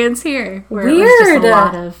yeah. experience here. Where it was just Weird. a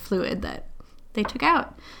lot of fluid that they took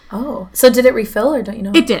out. Oh. So did it refill or don't you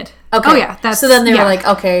know? It did. Okay. Oh, yeah. So then they were like,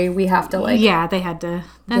 okay, we have to like... Yeah, they had to.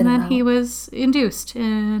 And him then out. he was induced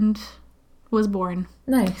and was born.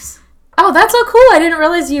 Nice. Oh, that's so cool. I didn't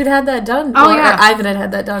realize you'd had that done. Oh, Well, yeah. Or Ivan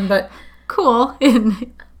had that done, but... Cool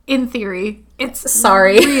in theory. It's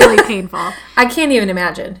Sorry. really painful. I can't even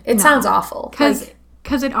imagine. It sounds awful.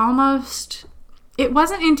 Because it almost... It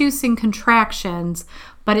wasn't inducing contractions,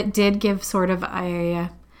 but it did give sort of a...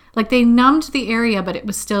 Like, they numbed the area, but it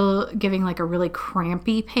was still giving, like, a really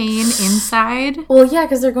crampy pain inside. Well, yeah,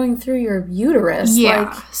 because they're going through your uterus. Yeah.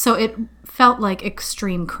 Like, So it felt like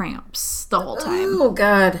extreme cramps the whole time. oh,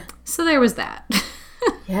 God. So there was that.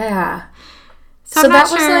 Yeah. So, So I'm not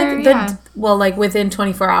that was sure, like yeah. well, like within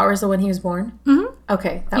 24 hours of when he was born? Mm-hmm.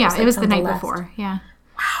 Okay. That Yeah, like it was the on night last. before. Yeah.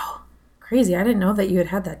 Wow. Crazy. I didn't know that you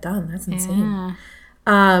had that done. That's insane.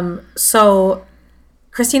 Yeah. So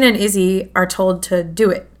Christina and Izzy are told to do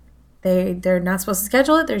it. They're not supposed to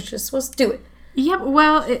schedule it. They're just supposed to do it. Yep,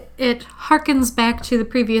 well, it harkens back to the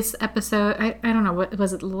previous episode. I don't know, what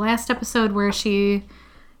was it, the last episode where she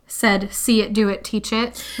said, see it, do it, teach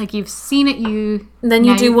it. Like, you've seen it, then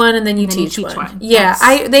you do one, and then you teach one.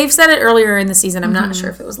 Yeah, they've said it earlier in the season. I'm not sure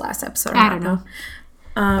if it was last episode or not. I don't know.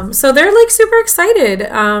 So they're like super excited.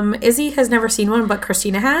 Izzy has never seen one, but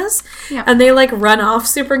Christina has. Yep. And they like run off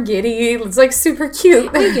super giddy. It's like super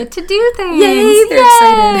cute. We get to do things. Yay, they're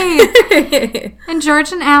excited. And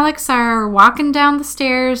George and Alex are walking down the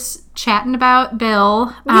stairs chatting about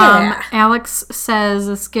Bill. Yeah. Alex says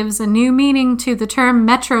this gives a new meaning to the term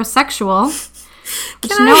metrosexual.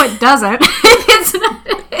 Which no, it doesn't. It's not.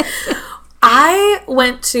 I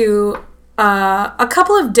went to a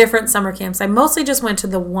couple of different summer camps. I mostly just went to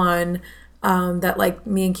the one that like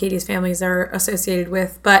me and Katie's families are associated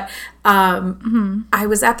with. But I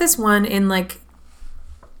was at this one in like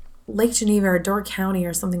Lake Geneva or Door County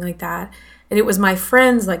or something like that. And it was my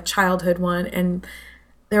friend's like childhood one. And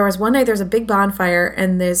there was one night, there's a big bonfire,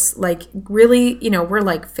 and this like really, we're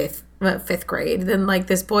like fifth grade. Then like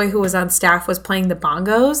this boy who was on staff was playing the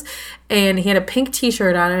bongos, and he had a pink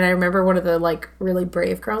t-shirt on, and I remember one of the like really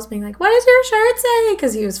brave girls being like, what does your shirt say?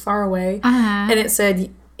 Because he was far away. And it said,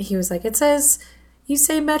 he was like, it says, you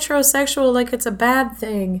say metrosexual like it's a bad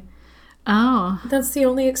thing. Oh. That's the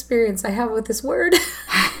only experience I have with this word.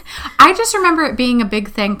 I just remember it being a big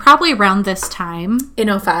thing probably around this time. In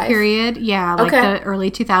 2005. Period. Yeah, like the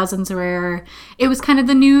early 2000s, where it was kind of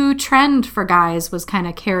the new trend for guys was kind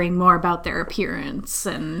of caring more about their appearance.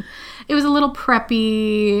 And it was a little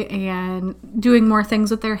preppy and doing more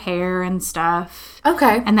things with their hair and stuff.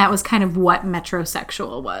 Okay. And that was kind of what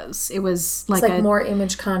metrosexual was. It was like, it's like more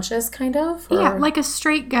image conscious kind of? Or? Yeah, like a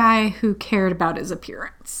straight guy who cared about his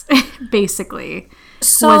appearance, basically,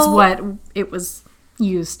 was what it was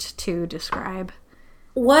used to describe.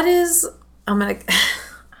 What is... I'm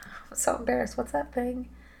so embarrassed. What's that thing?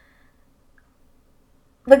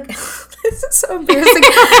 Like, this is so embarrassing.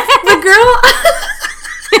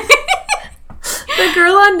 The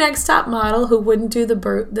girl on Next Top Model who wouldn't do the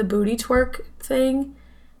booty twerk thing,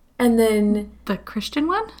 and then... The Christian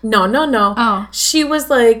one? No. Oh. She was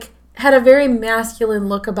like, had a very masculine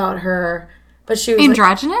look about her, but she was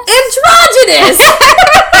androgynous? Androgynous!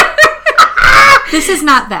 This is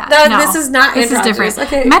not that. No, this is not This androgynous. is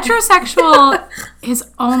different. Okay. Metrosexual is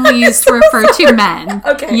only used to refer to men.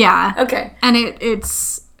 Okay. Yeah. Okay. And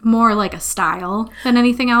it's more like a style than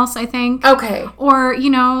anything else, I think. Okay. Or,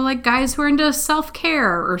 like guys who are into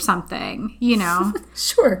self-care or something,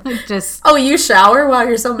 Sure. Like just... Oh, you shower while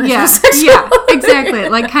you're so metrosexual? Yeah, exactly.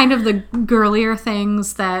 Like kind of the girlier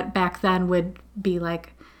things that back then would be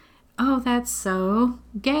like, oh, that's so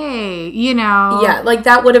gay, Yeah, like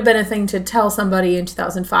that would have been a thing to tell somebody in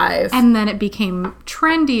 2005. And then it became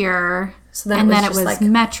trendier. So then it was like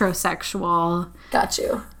metrosexual. Got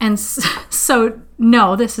you. And so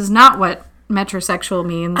no, this is not what metrosexual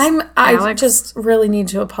means. I just really need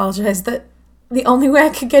to apologize that the only way I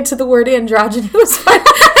could get to the word androgyny was by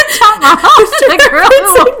the girl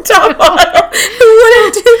Top Model who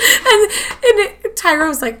wouldn't do, and Tyra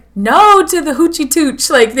was like, no to the hoochie tooch.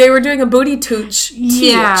 Like they were doing a booty tooch.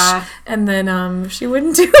 Yeah. And then she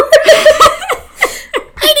wouldn't do it.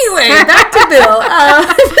 Anyway, back to Bill.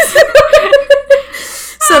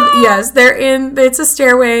 So, yes, it's a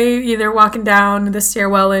stairway. They're walking down the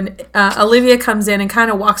stairwell, and Olivia comes in and kind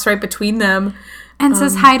of walks right between them. And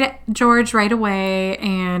says hi to George right away,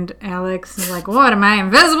 and Alex is like, what, am I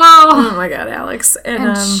invisible? Oh my God, Alex.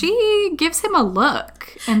 And she gives him a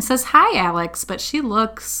look and says, hi, Alex, but she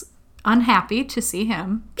looks unhappy to see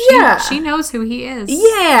him. She knows who he is.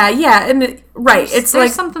 Yeah, and right. It's there's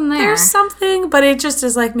like something there. There's something, but it just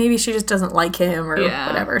is like maybe she just doesn't like him or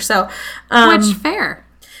whatever. So, which, fair.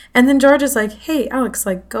 And then George is like, hey, Alex,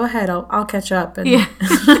 like, go ahead. I'll catch up. And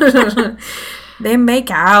they make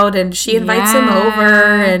out, and she invites him over,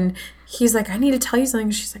 and he's like, I need to tell you something.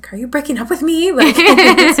 She's like, are you breaking up with me? Like,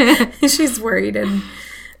 she's worried. And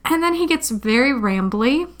then he gets very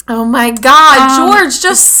rambly. Oh my God, George,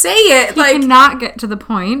 just say it. He cannot get to the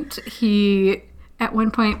point. He, at one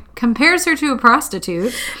point, compares her to a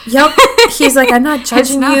prostitute. Yep. He's like, I'm not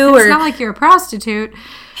judging you. It's not like you're a prostitute.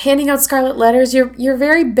 Handing out scarlet letters. You're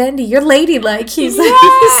very bendy. You're ladylike. He's like,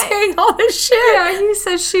 he's saying all this shit. Yeah, he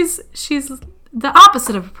says she's the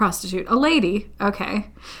opposite of a prostitute, a lady. Okay,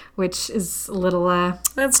 which is a little.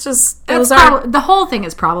 That's just the whole thing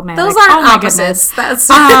is problematic. Those aren't opposites. That's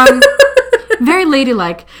very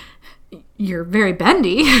ladylike. You're very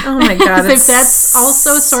bendy. Oh my God, if that's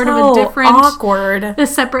also sort of a different, awkward, a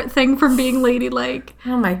separate thing from being ladylike.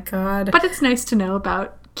 Oh my God. But it's nice to know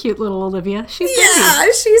about cute little Olivia. She's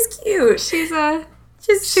she's cute. She's a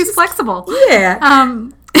She's flexible. Yeah.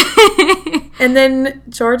 Um, And then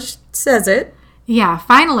George says it. yeah,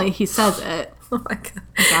 finally he says it. Oh my God.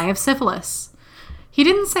 Like, I have syphilis. He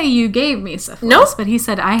didn't say you gave me syphilis, Nope. but he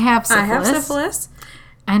said I have syphilis. I have syphilis.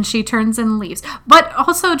 And she turns and leaves. But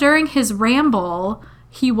also during his ramble,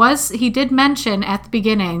 he did mention at the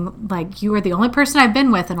beginning, like, you are the only person I've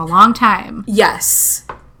been with in a long time. Yes.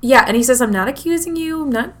 Yeah, and he says, I'm not accusing you. I'm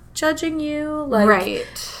not judging you. Like,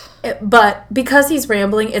 Right. But because he's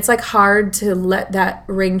rambling, it's like hard to let that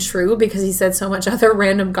ring true because he said so much other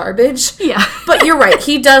random garbage. Yeah. But you're right.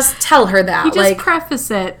 He does tell her that. He just like,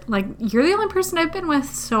 preface it, like, you're the only person I've been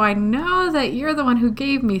with, so I know that you're the one who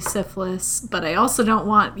gave me syphilis, but I also don't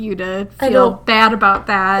want you to feel bad about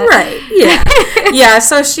that. Right. Yeah. Yeah.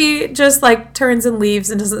 So she just like turns and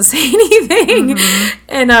leaves and doesn't say anything. Mm-hmm.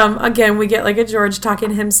 And again, we get like a George talking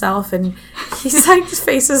to himself, and he's like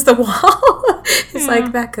faces the wall. He's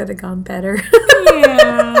like, that could have gone better.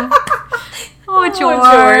 Yeah. Oh, George.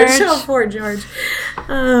 Oh, poor George.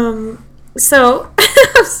 So,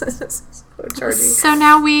 Georgie. So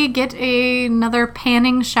now we get another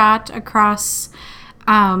panning shot across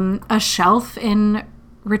a shelf in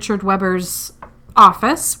Richard Weber's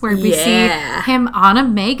office where we see him on a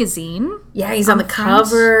magazine. Yeah, he's on the front.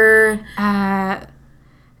 cover.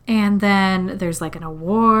 And then there's like an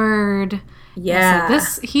award. Yeah.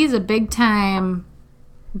 So he's a big time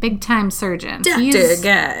surgeon. Doctor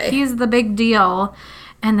guy. He's the big deal.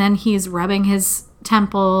 And then he's rubbing his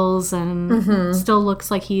temples and still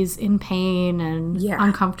looks like he's in pain and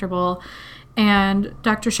uncomfortable. And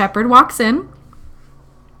Dr. Shepard walks in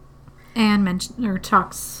and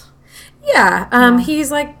talks. Yeah,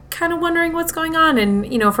 he's like kind of wondering what's going on.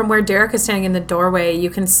 And, you know, from where Derek is standing in the doorway,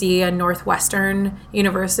 you can see a Northwestern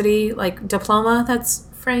University like diploma that's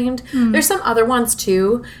framed. There's some other ones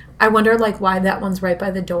too. I wonder like why that one's right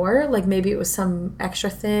by the door. Like maybe it was some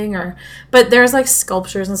extra thing but there's like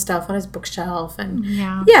sculptures and stuff on his bookshelf. And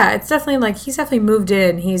yeah, it's definitely like he's definitely moved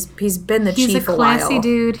in. He's been the chief a while. He's a classy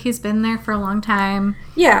dude. He's been there for a long time.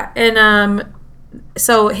 Yeah, and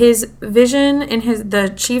so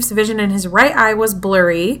the chief's vision in his right eye was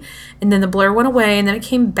blurry, and then the blur went away, and then it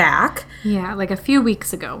came back. Yeah, like a few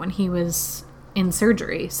weeks ago when he was in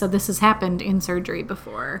surgery. So this has happened in surgery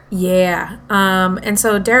before. Yeah. And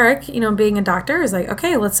so Derek, you know, being a doctor, is like,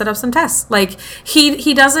 okay, let's set up some tests. Like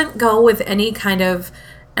he doesn't go with any kind of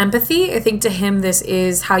empathy. I think to him this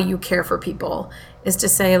is how you care for people, is to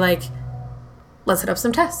say like, let's set up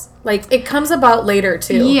some tests. Like, it comes about later,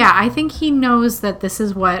 too. Yeah, I think he knows that this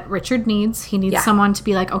is what Richard needs. He needs someone to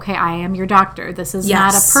be like, okay, I am your doctor. This is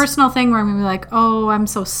not a personal thing where I'm going to be like, oh, I'm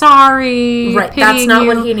so sorry. Right, that's not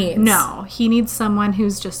what he needs. No, he needs someone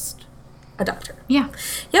who's just... a doctor. Yeah.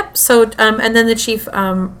 Yep, so, and then the chief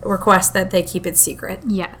requests that they keep it secret.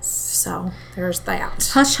 Yes. So, there's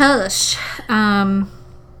that. Hush, hush.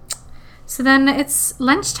 So then it's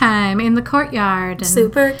lunchtime in the courtyard. And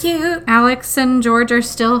super cute. Alex and George are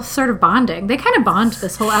still sort of bonding. They kind of bond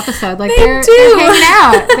this whole episode. Like They they're do. hanging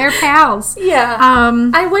out. They're pals. Yeah.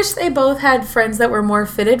 I wish they both had friends that were more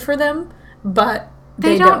fitted for them, but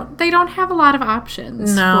they don't. They don't have a lot of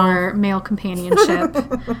options for male companionship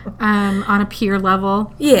on a peer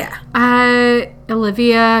level. Yeah.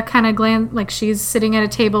 Olivia kind of she's sitting at a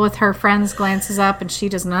table with her friends, glances up, and she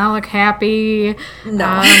does not look happy.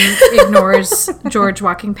 No. Ignores George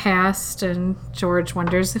walking past, and George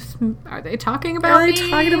wonders are they talking about me? Are they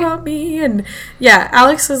talking about me? And yeah,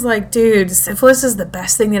 Alex was like, dude, syphilis is the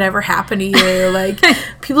best thing that ever happened to you. Like,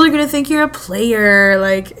 people are going to think you're a player.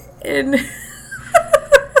 Like, and...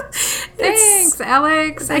 Thanks,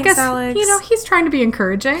 Alex. I guess, Alex. you know, he's trying to be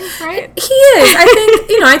encouraging, right? He is.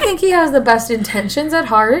 I think he has the best intentions at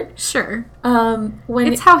heart. Sure. When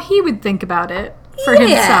It's how he would think about it for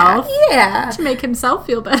himself. Yeah. To make himself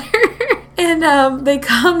feel better. And they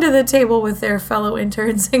come to the table with their fellow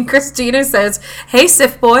interns, and Christina says, "Hey,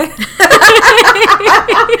 Sif boy."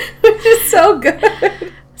 Which is so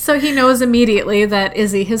good. So he knows immediately that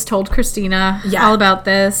Izzy has told Christina all about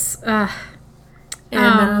this.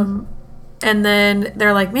 And then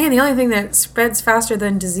they're like, man, the only thing that spreads faster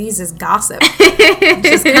than disease is gossip. Which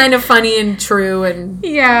is kind of funny and true. And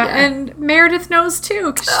and Meredith knows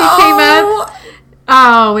too, because she came up.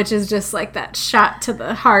 Oh, which is just like that shot to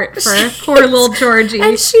the heart for poor little Georgie.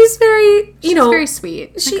 And she's very, she's very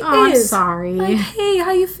sweet. She like, oh, is. I'm sorry. Like, hey,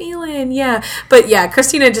 how you feeling? Yeah. But yeah,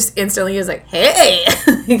 Christina just instantly is like, hey.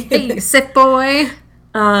 Hey, sick boy.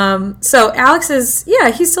 So Alex is,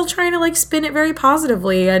 he's still trying to like spin it very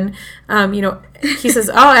positively. And, he says,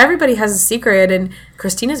 oh, everybody has a secret. And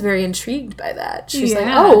Christina's very intrigued by that. She's like,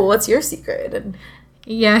 oh, what's your secret? And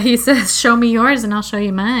yeah, he says, show me yours and I'll show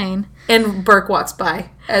you mine. And Burke walks by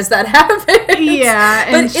as that happens.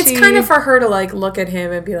 Yeah. But it's kind of for her to, like, look at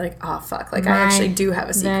him and be like, oh, fuck. Like, I actually do have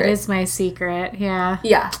a secret. That is my secret. Yeah.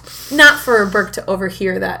 Yeah. Not for Burke to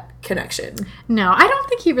overhear that connection. No, I don't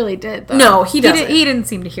think he really did, though. No, he doesn't. He didn't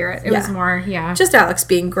seem to hear it. It was more, just Alex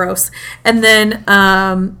being gross. And then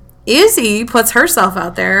Izzy puts herself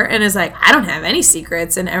out there and is like, I don't have any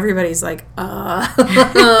secrets. And everybody's like,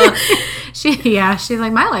 She's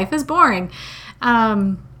like, my life is boring.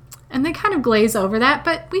 And they kind of glaze over that,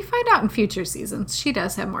 but we find out in future seasons she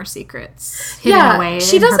does have more secrets hidden away.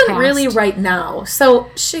 She in her doesn't past. really right now. So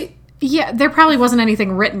Yeah, there probably wasn't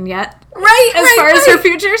anything written yet. Right, as far as her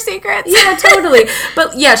future secrets. Yeah, totally.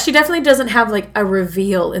 But yeah, she definitely doesn't have like a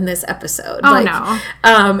reveal in this episode. Oh, like, no.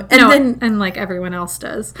 And like everyone else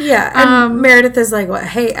does. Yeah, and Meredith is like, "What?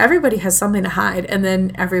 Hey, everybody has something to hide," and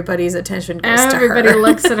then everybody's attention goes to her. Everybody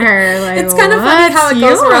looks at her like, it's kind of funny how it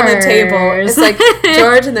goes around the table. It's like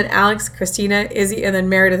George and then Alex, Christina, Izzy, and then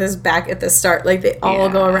Meredith is back at the start. Like they all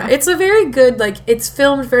go around. It's a very good, like, it's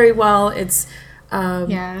filmed very well. It's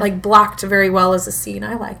like blocked very well as a scene.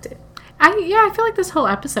 I liked it. I feel like this whole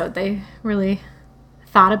episode they really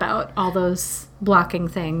thought about all those blocking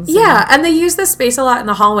things. Yeah, and they use this space a lot in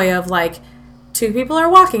the hallway of like two people are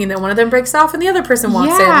walking and then one of them breaks off and the other person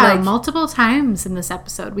walks in. Like multiple times in this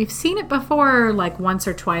episode. We've seen it before like once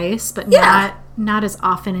or twice, but not as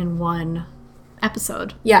often in one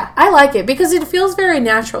episode. Yeah, I like it because it feels very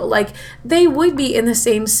natural. Like they would be in the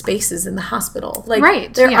same spaces in the hospital.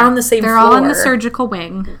 Like they're on the same floor. They're all in the surgical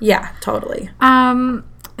wing. Yeah, totally.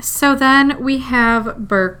 So then we have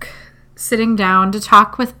Burke sitting down to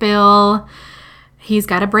talk with Bill. He's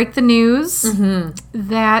got to break the news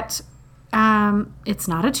that it's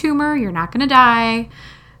not a tumor. You're not going to die.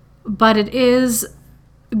 But it is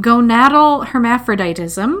gonadal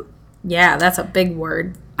hermaphroditism. Yeah, that's a big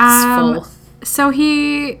word. It's full. So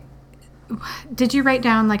did you write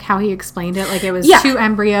down like how he explained it? Like it was two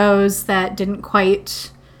embryos that didn't quite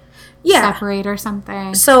separate or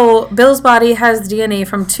something. So Bill's body has DNA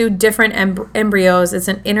from two different embryos. It's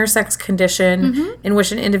an intersex condition in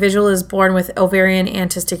which an individual is born with ovarian and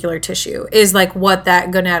testicular tissue, is like what that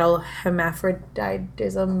gonadal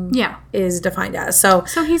hermaphroditism is defined as. So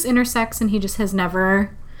he's intersex and he just has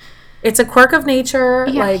never... It's a quirk of nature.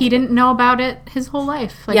 Yeah, like, he didn't know about it his whole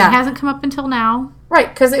life. Like it hasn't come up until now. Right,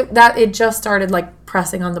 because it just started like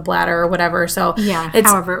pressing on the bladder or whatever. So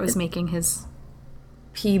however it was making his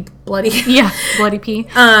pee bloody. Bloody pee.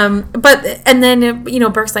 But and then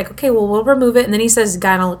Burke's like, okay, well we'll remove it, and then he says the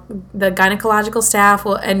gynecological staff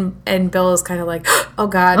will, and Bill is kind of like, oh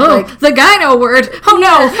god, like the gyno word. Oh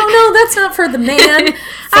no, that's not for the man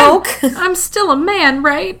folk. I'm still a man,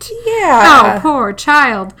 right? Yeah. Oh, poor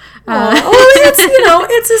child. It's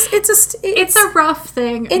a rough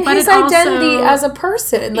thing in his identity as a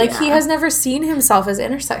person. Like he has never seen himself as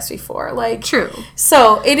intersex before. Like true.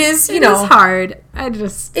 So it is. It is hard.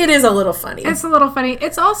 It is a little funny. It's a little funny.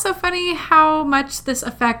 It's also funny how much this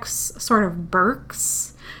affects sort of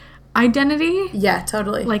Burke's identity. Yeah,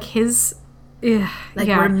 totally. Like his.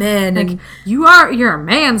 We're men. Like you're a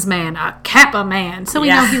man's man, a Kappa man. So we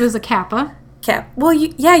know he was a Kappa. Well,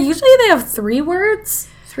 usually they have 3 words,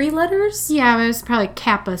 3 letters. Yeah, it was probably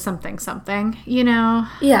Kappa something.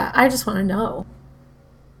 Yeah, I just want to know.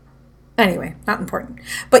 Anyway, not important.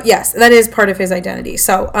 But yes, that is part of his identity.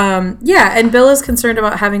 So, and Bill is concerned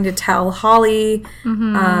about having to tell Holly.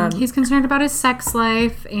 He's concerned about his sex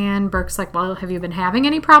life, and Burke's like, well, have you been having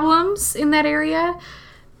any problems in that area?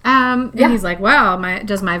 And he's like, well,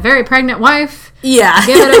 does my very pregnant wife give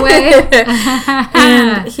it away?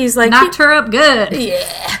 And he's like... Knocked her up good.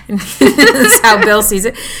 Yeah. That's how Bill sees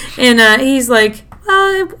it. And he's like,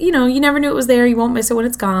 you never knew it was there. You won't miss it when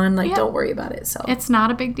it's gone. Like, don't worry about it. So it's not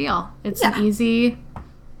a big deal. It's an easy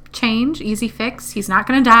change, easy fix. He's not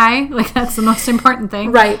going to die. Like, that's the most important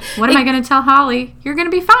thing. Right. What am I going to tell Holly? You're going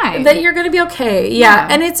to be fine. That you're going to be okay. Yeah.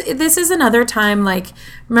 And this is another time, like,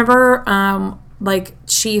 remember... like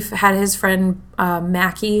Chief had his friend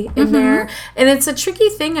Mackie in there, and it's a tricky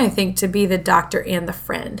thing, I think, to be the doctor and the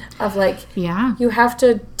friend of like, you have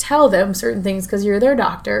to tell them certain things because you're their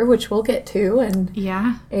doctor, which we'll get to, and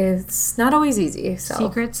it's not always easy. So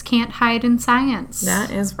secrets can't hide in science. That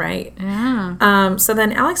is right. Yeah. So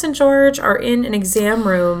then Alex and George are in an exam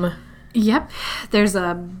room. There's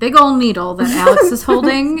a big old needle that Alex is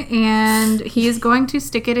holding, and he is going to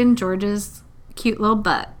stick it in George's cute little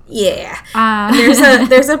butt. Yeah.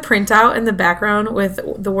 There's a printout in the background with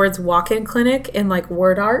the words walk-in clinic in like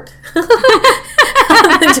word art.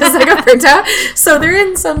 Just like a printout. So they're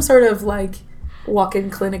in some sort of like walk-in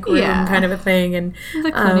clinic room kind of a thing. And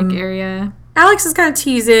the clinic area. Alex is kind of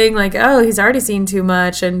teasing, like, oh, he's already seen too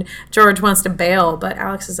much, and George wants to bail, but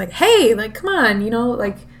Alex is like, hey, like, come on,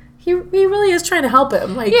 like, he really is trying to help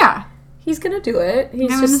him. Like, Yeah. he's going to do it. He's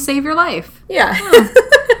I'm going to just, save your life. yeah.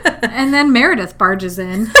 And then Meredith barges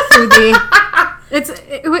in through the...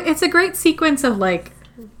 It's a great sequence of, like,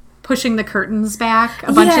 pushing the curtains back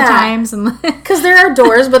a bunch of times. And because there are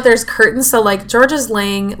doors, but there's curtains. So, like, George is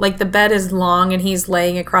laying, like, the bed is long, and he's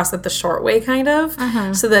laying across it the short way, kind of,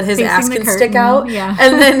 so that his Facing ass the can curtain, stick out. yeah.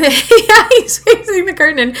 And then, he's facing the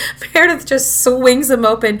curtain, and Meredith just swings him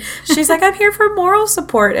open. She's like, I'm here for moral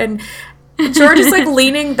support. And George is, like,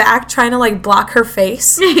 leaning back, trying to, like, block her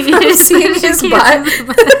face from seeing his butt.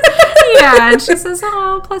 Yeah, and she says,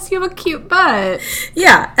 oh, plus you have a cute butt.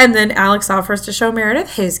 Yeah, and then Alex offers to show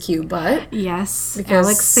Meredith his cute butt. Yes, Because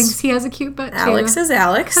Alex thinks he has a cute butt, too. Alex is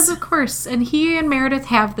Alex. Because, of course, and he and Meredith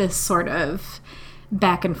have this sort of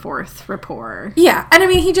back and forth rapport. Yeah, and I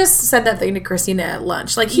mean, he just said that thing to Christina at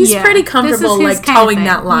lunch. Like, he's Yeah, pretty this comfortable, is his like, kind of towing thing.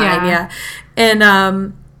 that line. Yeah.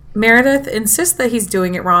 And Meredith insists that he's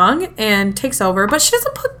doing it wrong and takes over, but she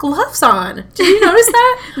doesn't put gloves on. Did you notice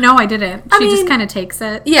that? No, I didn't. She mean- just kind of takes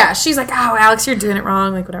it. Yeah, she's like, oh, Alex, you're doing it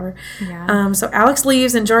wrong, like, whatever. Yeah. So Alex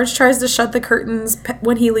leaves, and George tries to shut the curtains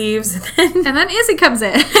when he leaves. And then And then Izzy comes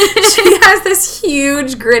in. she has this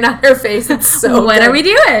huge grin on her face. It's so What good. are we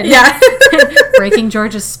doing? Yeah. Breaking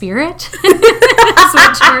George's spirit? That's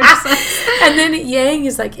what George says. And then Yang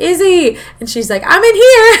is like, Izzy. And she's like, I'm in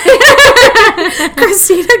here.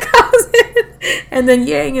 Christina comes in. And then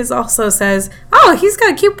Yang is also says, oh, he's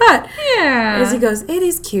got a cute butt. Yeah. Izzy goes, it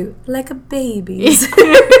is cute, like a baby's.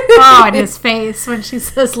 Oh, and his face when she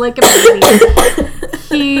says like a baby.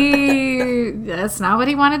 That's not what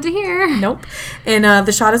he wanted to hear. Nope. And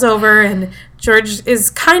the shot is over, and George is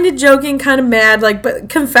kind of joking, kind of mad, like, but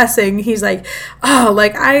confessing. He's like, oh,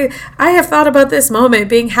 like, I have thought about this moment,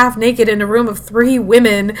 being half naked in a room of 3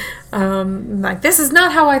 women. Like, this is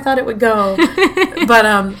not how I thought it would go. But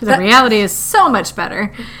The reality is so much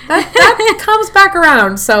better. that comes back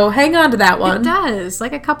around, so hang on to that It one. does,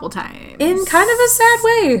 like a couple times. In kind of a sad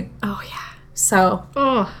way. Oh, yeah. So,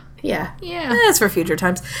 Oh, yeah. yeah. That's for future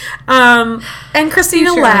times. And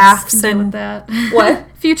Christina Future us laughs. can deal with And that. what?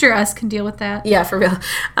 Future us can deal with that. Yeah, for real.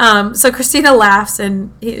 So Christina laughs,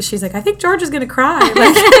 and she's like, I think George is going to cry.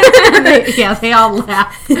 Like, Yeah, they all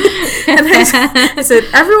laugh. and I said,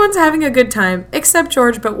 everyone's having a good time, except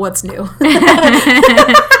George, but what's new?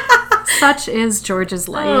 Such is George's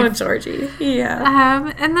life. Oh, Georgie.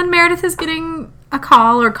 Yeah. And then Meredith is getting a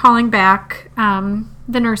call or calling back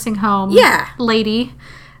the nursing home Yeah. lady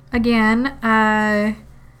again.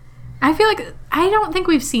 I feel like I don't think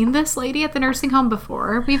we've seen this lady at the nursing home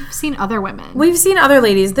before. We've seen other women. We've seen other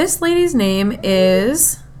ladies. This lady's name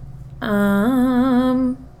is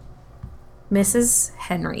Mrs.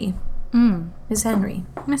 Henry. Miss Henry.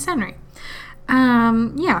 Miss Henry.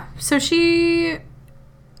 Yeah. So she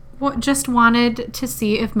just wanted to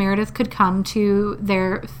see if Meredith could come to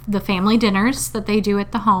the family dinners that they do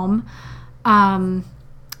at the home,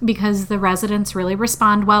 because the residents really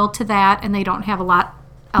respond well to that, and they don't have a lot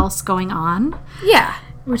else going on, Yeah.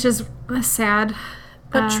 which is a sad.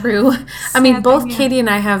 But true. I mean, sad both thing, yeah. Katie and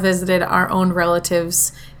I have visited our own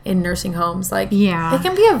relatives in nursing homes. Like, Yeah. it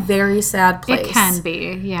can be a very sad place. It can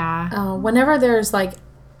be, yeah. Whenever there's, like,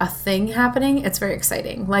 a thing happening, it's very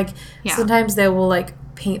exciting. Like, Yeah. sometimes they will, like,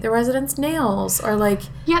 paint the residents' nails, or, like,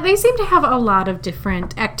 Yeah, they seem to have a lot of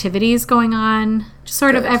different activities going on,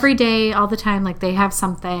 sort of Good. every day, all the time. Like, they have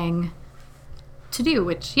something to do,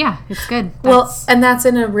 which, yeah, it's good. well, That's- and that's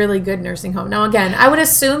in a really good nursing home. Now, again, I would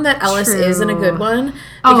assume that Ellis is in a good True. one,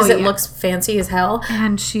 Oh, because it yeah. looks fancy as hell.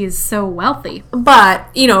 and she's so wealthy. But,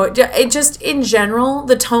 it just, in general,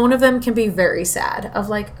 the tone of them can be very sad. Of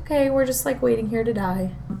like, okay, we're just like waiting here to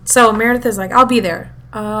die. So Meredith is like, I'll be there.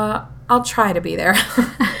 I'll try to be there.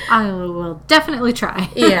 I will definitely try.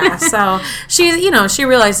 Yeah, so she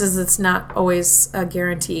realizes it's not always a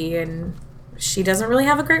guarantee, and she doesn't really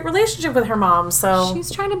have a great relationship with her mom, so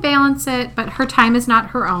She's trying to balance it, but her time is not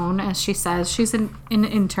her own, as she says. She's an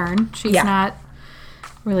intern. She's Yeah. not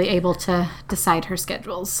really able to decide her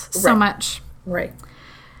schedules so Right. much. right.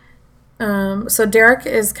 So Derek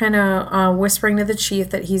is kind of whispering to the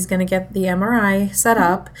chief that he's going to get the MRI set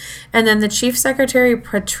up, and then the chief secretary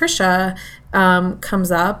Patricia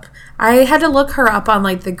comes up. I had to look her up on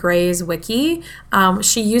like the Gray's wiki.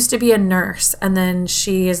 She used to be a nurse, and then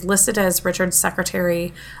she is listed as Richard's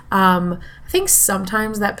secretary. I think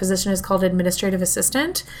sometimes that position is called administrative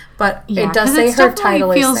assistant, but Yeah, it does 'cause say it her definitely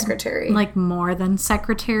title is feels secretary. like more than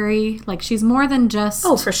secretary. Like, she's more than just...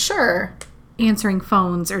 oh, for sure. answering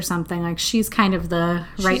phones or something. Like, she's kind of the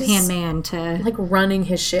right-hand man to... Like, running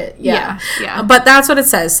his shit. Yeah. Yeah. But that's what it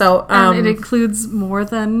says. So, it includes more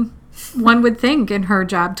than one would think in her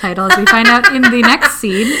job title, as we find out in the next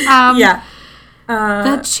scene.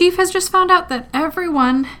 The chief has just found out that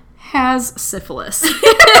everyone has syphilis.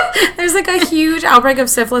 There's like a huge outbreak of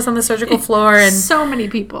syphilis on the surgical floor, and so many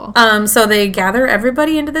people. So they gather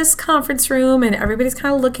everybody into this conference room, and everybody's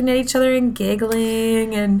kind of looking at each other and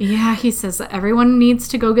giggling. And yeah, he says that everyone needs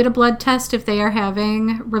to go get a blood test if they are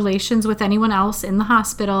having relations with anyone else in the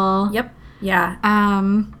hospital. Yep. Yeah.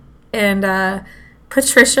 And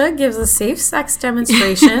Patricia gives a safe sex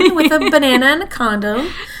demonstration with a banana and a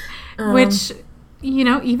condom, which, you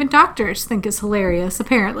know, even doctors think is hilarious,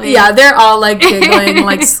 apparently. Yeah, they're all, like, giggling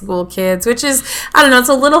like school kids, which is, I don't know, it's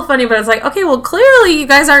a little funny, but it's like, okay, well, clearly you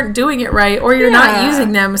guys aren't doing it right, or you're not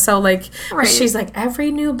using them, so, like, she's like,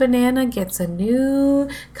 every new banana gets a new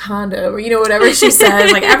condom, or, you know, whatever she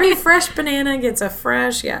says, like, every fresh banana gets a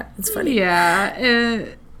fresh, it's funny. Yeah,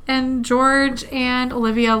 and George and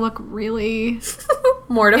Olivia look really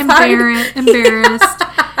mortified. Embarrassed.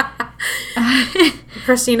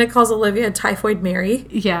 Christina calls Olivia Typhoid Mary.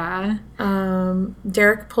 Yeah.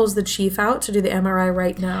 Derek pulls the chief out to do the MRI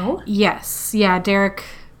right now. Yes. Yeah, Derek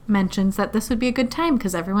mentions that this would be a good time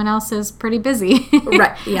because everyone else is pretty busy.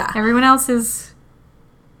 Right, yeah. Everyone else is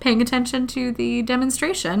paying attention to the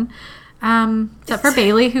demonstration. Except for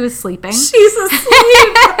Bailey, who is sleeping. She's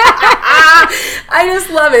asleep. I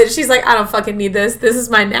just love it. She's like, I don't fucking need this. This is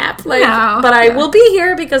my nap. Like, but I will be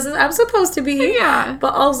here because I'm supposed to be. Yeah.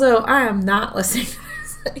 But also, I am not listening to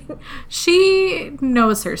this thing. She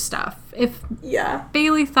knows her stuff. If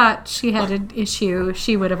Bailey thought she had an issue,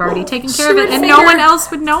 she would have already taken care of it, and no one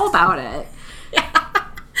else would know about it.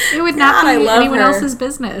 It would not be anyone else's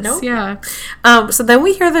business. Nope. Yeah. So then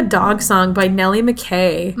we hear the dog song by Nellie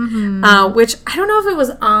McKay, which I don't know if it was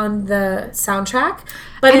on the soundtrack,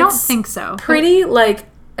 but I don't think so. Pretty like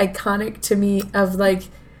iconic to me of like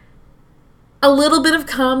a little bit of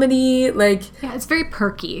comedy, like it's very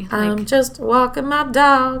perky. I'm just walking my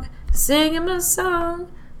dog, singing my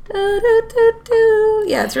song. Do, do, do, do.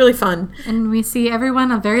 Yeah, it's really fun. And we see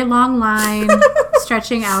everyone, a very long line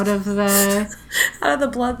stretching out of the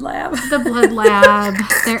blood lab. The blood lab.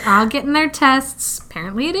 They're all getting their tests.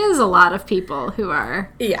 Apparently it is a lot of people who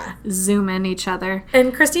are zooming each other.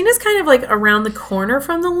 And Christina's kind of like around the corner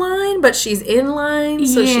from the line, but she's in line,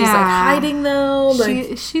 so she's like hiding though.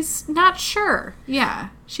 Like she's not sure. Yeah.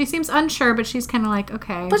 She seems unsure, but she's kind of like,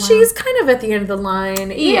 okay. But she's kind of at the end of the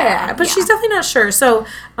line. Yeah. But she's definitely not sure. So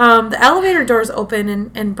the elevator doors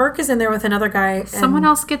open, and Burke is in there with another guy. Someone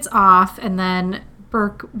else gets off, and then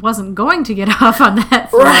Burke wasn't going to get off on that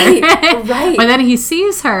floor. Right. But then he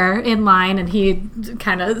sees her in line, and he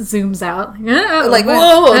kind of zooms out. Like,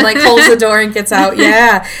 whoa, and like holds the door and gets out.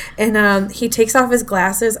 Yeah. And he takes off his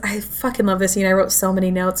glasses. I fucking love this scene. I wrote so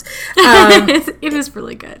many notes. It is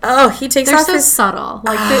really good. Oh, he takes off his... subtle.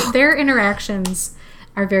 Like, their interactions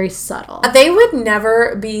are very subtle. They would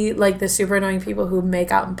never be like the super annoying people who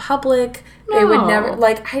make out in public. No. They would never,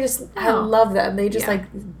 like, I love them. They just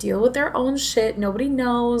like deal with their own shit. Nobody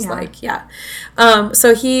knows.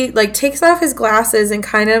 So he like takes off his glasses and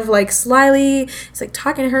kind of like slyly, he's like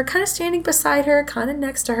talking to her, kind of standing beside her, kind of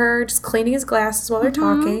next to her, just cleaning his glasses while they're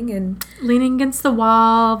talking and leaning against the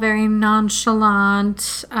wall, very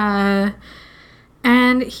nonchalant.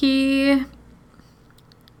 And he...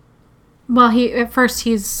 Well, at first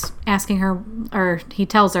he's asking her, or he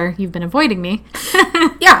tells her, "You've been avoiding me."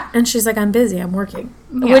 Yeah, and she's like, "I'm busy, I'm working,"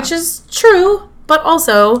 which is true. But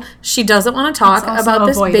also, she doesn't want to talk about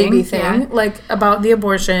this baby thing, like about the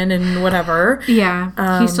abortion and whatever.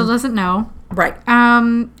 Yeah, he still doesn't know. Right.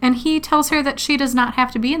 And he tells her that she does not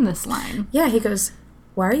have to be in this line. Yeah, he goes,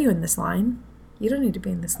 "Why are you in this line? You don't need to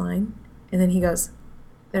be in this line." And then he goes,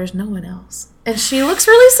 "There's no one else." And she looks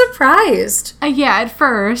really surprised. At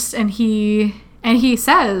first, and he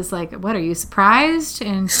says, like, "What, are you surprised?"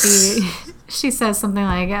 And she says something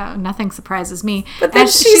like, "Oh, nothing surprises me." But then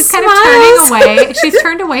she's kind of turning away. She's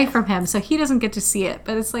turned away from him, so he doesn't get to see it.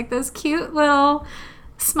 But it's like this cute little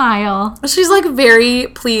smile. She's like very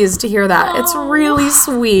pleased to hear that. It's really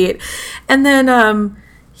sweet. And then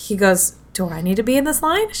he goes, "Do I need to be in this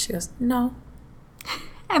line?" She goes, "No."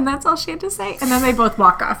 And that's all she had to say. And then they both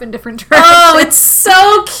walk off in different directions. Oh, it's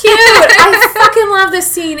so cute. I fucking love this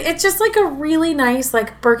scene. It's just like a really nice,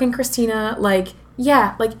 like, Burke and Christina, like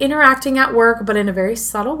interacting at work, but in a very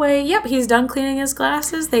subtle way. Yep, he's done cleaning his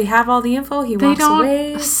glasses. They have all the info. He walks away.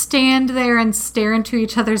 They don't stand there and stare into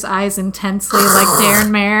each other's eyes intensely like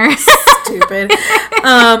Darren Mayer. stupid.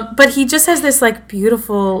 But he just has this like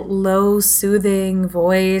beautiful, low, soothing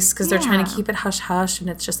voice because they're trying to keep it hush hush, and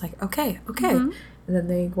it's just like, okay. And then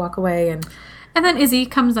they walk away, and then Izzy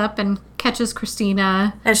comes up and catches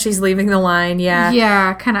Christina as she's leaving the line.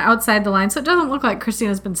 Yeah, kind of outside the line, so it doesn't look like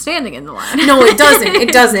Christina's been standing in the line. No, it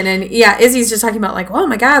doesn't. And Izzy's just talking about like, oh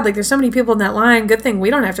my god, like there's so many people in that line, good thing we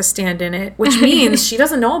don't have to stand in it, which means she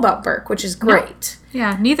doesn't know about Burke, which is great.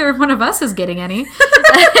 Yeah, neither one of us is getting any.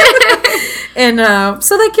 And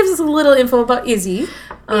so that gives us a little info about Izzy.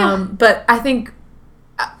 But I think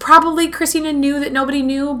probably Christina knew that nobody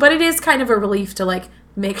knew, but it is kind of a relief to like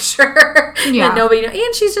make sure that nobody knows.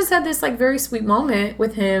 And she's just had this like very sweet moment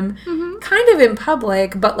with him, kind of in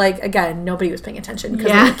public, but like again, nobody was paying attention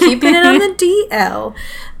because they were keeping it on the DL.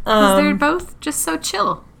 Because they're both just so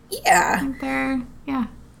chill. Yeah. They're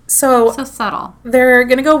so subtle. They're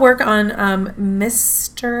gonna go work on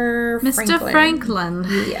Mr. Franklin.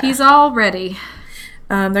 Yeah. He's all ready.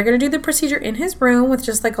 They're going to do the procedure in his room with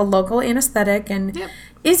just like a local anesthetic, and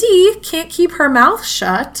Izzy can't keep her mouth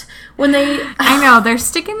shut when they... I know, they're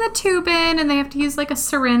sticking the tube in and they have to use like a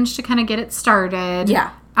syringe to kind of get it started.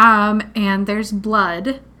 Yeah. And there's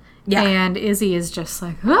blood. Yeah. And Izzy is just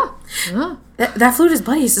like, That fluid is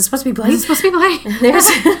bloody. Is it supposed to be bloody? It's supposed to be bloody.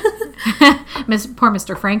 There's... Poor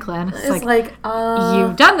Mr. Franklin. It's like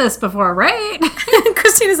you've done this before, right?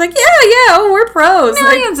 Christina's like, yeah, we're pros.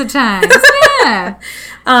 Millions of times. Yeah.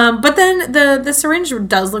 But then the syringe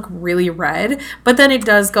does look really red, but then it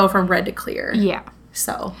does go from red to clear. Yeah.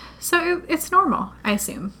 So it's normal, I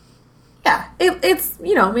assume. Yeah. It's,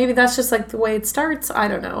 maybe that's just like the way it starts. I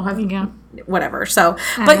don't know. Whatever. So,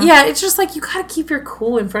 but yeah, it's just like you got to keep your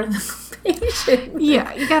cool in front of the patient.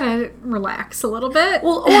 Yeah, you got to relax a little bit.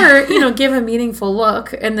 Well, or, give a meaningful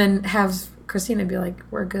look and then have Christina be like,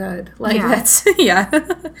 we're good. Like, that's,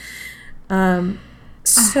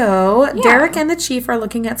 So, Derek and the chief are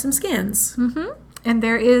looking at some scans. Mm-hmm. And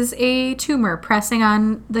there is a tumor pressing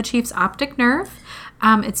on the chief's optic nerve.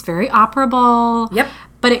 It's very operable. Yep.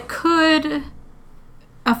 But it could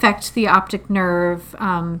affect the optic nerve,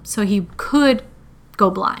 so he could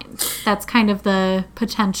go blind. That's kind of the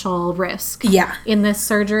potential risk in this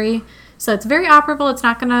surgery. So it's very operable. It's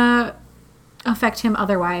not going to affect him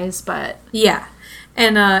otherwise, but... Yeah.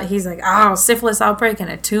 And he's like, syphilis outbreak and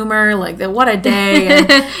a tumor. Like, what a day.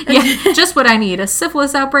 And, just what I need. A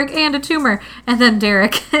syphilis outbreak and a tumor. And then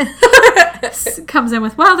Derek comes in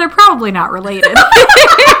with, well, they're probably not related.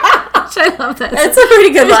 I love that. It's a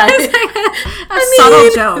pretty good line.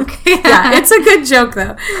 Subtle joke. Yeah, it's a good joke,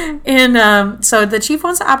 though. And so the chief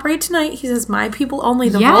wants to operate tonight. He says, my people only.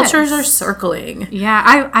 The vultures are circling.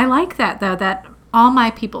 Yeah, I like that, though, that all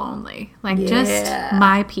my people only. Like, just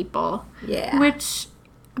my people. Yeah. Which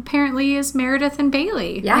apparently is Meredith and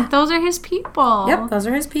Bailey. Yeah. Like, those are his people. Yep, those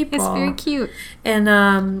are his people. It's very cute.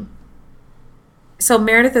 And so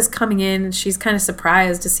Meredith is coming in, and she's kind of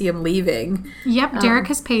surprised to see him leaving. Yep, Derek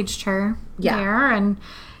has paged her there, and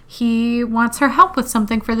he wants her help with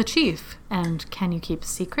something for the chief. And can you keep a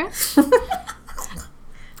secret?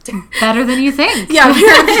 Better than you think. Yeah,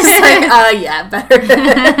 Meredith's like, better.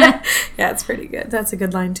 Yeah, it's pretty good. That's a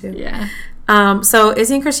good line, too. Yeah. So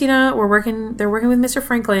Izzy and Christina they're working with Mr.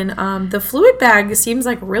 Franklin. The fluid bag seems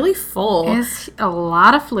like really full. It's a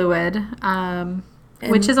lot of fluid.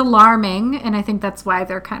 Which is alarming, and I think that's why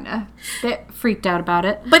they're kind of freaked out about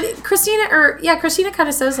it. But Christina kind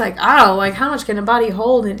of says, like, like, how much can a body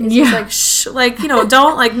hold? And it's like, shh, like,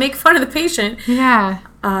 don't, like, make fun of the patient. Yeah.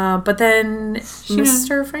 But then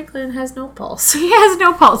Mr. Franklin has no pulse. He has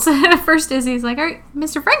no pulse. At first, Izzy's like,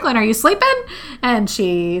 Mr. Franklin, are you sleeping? And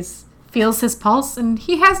she feels his pulse, and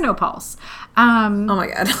he has no pulse. Oh, my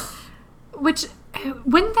God. Which...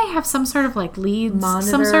 Wouldn't they have some sort of like leads,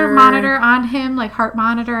 some sort of monitor on him, like heart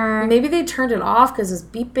monitor? Maybe they turned it off because it's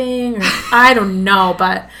beeping. Or, I don't know,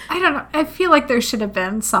 but I don't know. I feel like there should have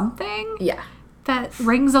been something. Yeah, that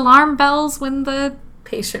rings alarm bells when the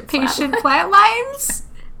patient flatlines.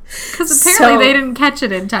 Because apparently they didn't catch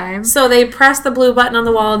it in time. So they press the blue button on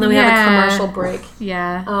the wall, and then we have a commercial break.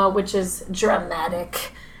 Yeah, which is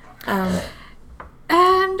dramatic.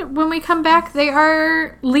 And when we come back, they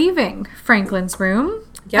are leaving Franklin's room.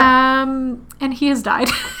 Yep. And he has died.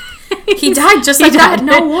 He died just like that.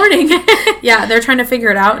 No warning. Yeah, they're trying to figure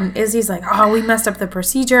it out. And Izzy's like, we messed up the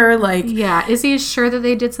procedure. Like, yeah, Izzy is sure that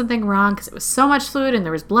they did something wrong because it was so much fluid and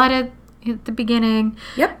there was blood at the beginning.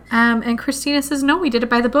 Yep. And Christina says, no, we did it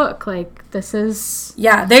by the book. Like, this is...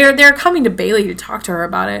 Yeah, they're coming to Bailey to talk to her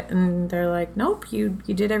about it. And they're like, nope, you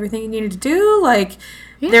did everything you needed to do. Like...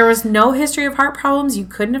 Yeah. There was no history of heart problems. You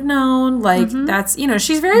couldn't have known. Like, that's,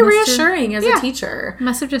 she's very reassuring as a teacher.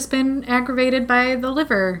 Must have just been aggravated by the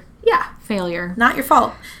liver Yeah. failure. Not your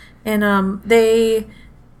fault. And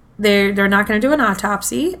they're not going to do an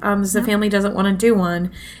autopsy. The family doesn't want to do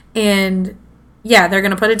one. And yeah, they're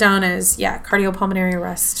going to put it down as cardiopulmonary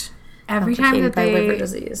arrest. Every time that they liver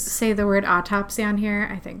disease. say the word autopsy on here,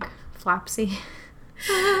 I think flopsy.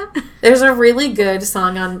 There's a really good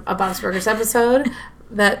song on a Bob's Burgers episode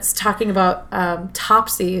that's talking about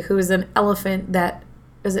Topsy, who is an elephant that,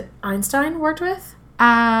 is it Einstein worked with?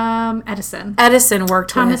 Edison. Edison worked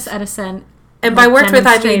with. Thomas Edison. And by worked with,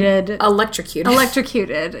 I mean electrocuted.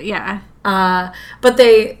 Electrocuted, yeah. But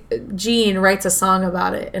Gene writes a song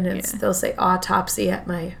about it, and they'll say autopsy at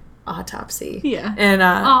my autopsy. Yeah. And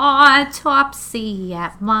autopsy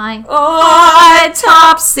at my autopsy.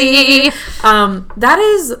 That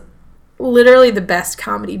is literally the best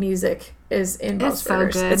comedy music is in Bob's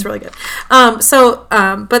Burgers. So good. It's really good.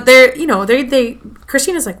 But they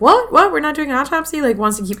Christina's like, what? We're not doing an autopsy? Like,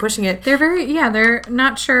 wants to keep pushing it. They're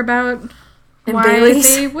not sure about and why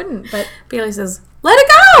Bailey's, they wouldn't, but Bailey says, let it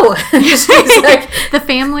go! She's like, the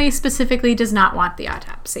family specifically does not want the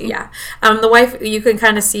autopsy. Yeah. The wife, you can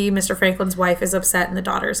kind of see Mr. Franklin's wife is upset and the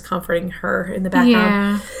daughter is comforting her in the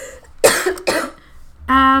background. Yeah.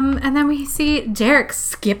 And then we see Derek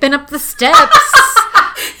skipping up the steps.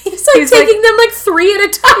 He's taking them like 3 at a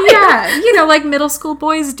time. Yeah, like middle school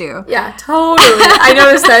boys do. Yeah, totally. I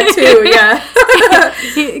noticed that too. Yeah,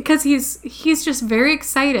 because he's just very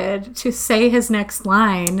excited to say his next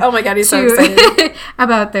line. Oh my god, he's so excited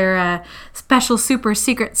about their special super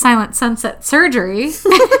secret silent sunset surgery.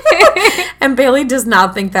 And Bailey does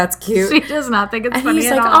not think that's cute. She does not think it's and funny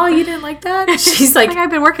he's at like, all. "Oh, you didn't like that?" She's like, I've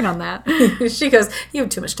been working on that. She goes, "You have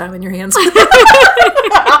too much time in your hands."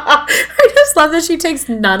 I just love that she takes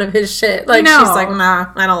none of his shit. Like, she's like,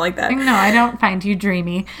 nah, I don't like that. No, I don't find you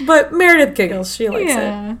dreamy. But Meredith giggles. She likes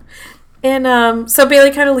it. And so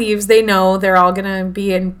Bailey kind of leaves. They know they're all going to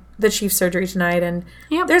be in the chief's surgery tonight. And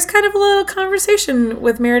there's kind of a little conversation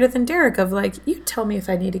with Meredith and Derek of like, you tell me if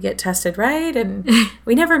I need to get tested, right? And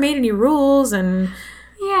we never made any rules. And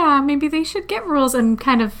yeah, maybe they should get rules and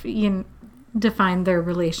kind of define their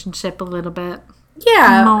relationship a little bit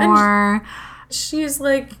more. And she's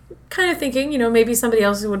like kind of thinking, maybe somebody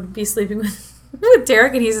else would be sleeping with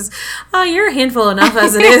Derek, and he says, "Oh, you're a handful enough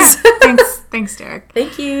as it is." Thanks, Derek.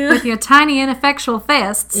 Thank you. With your tiny, ineffectual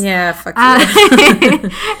fists. Yeah, fuck you.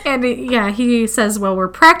 And he says, "Well, we're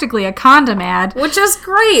practically a condom ad," which is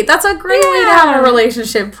great. That's a great way to have a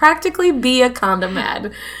relationship. Practically be a condom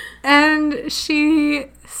ad. And she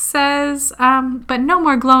says, "But no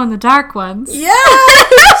more glow in the dark ones." Yeah,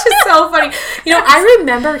 it's just so funny. I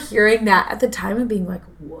remember hearing that at the time and being like,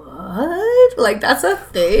 "What? Like, that's a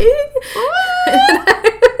thing?"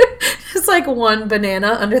 It's like one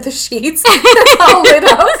banana under the sheets. It's all lit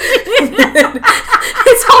up.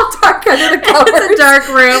 It's all dark under the covers. It's a dark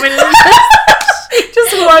room, and it's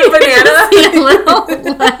just one banana. A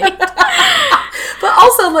little light. But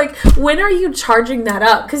also, like, when are you charging that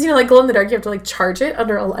up? Because, like, glow in the dark, you have to, like, charge it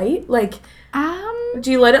under a light. Like,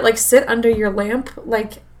 do you let it, like, sit under your lamp,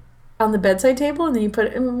 like, on the bedside table, and then you put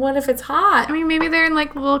it in? What if it's hot? I mean, maybe they're in,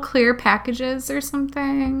 like, little clear packages or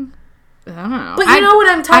something. I don't know. But you know what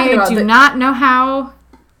I'm talking about. I do not know how.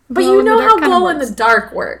 But you know how glow in the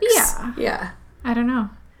dark works. Yeah. Yeah. I don't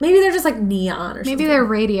know. Maybe they're just like neon or something. Maybe they're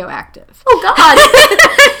radioactive. Oh, God.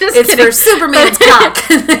 It's for Superman's cock.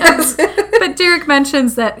 But Derek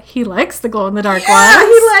mentions that he likes the glow-in-the-dark ones. Yeah,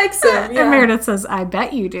 he likes them. Yeah. And Meredith says, "I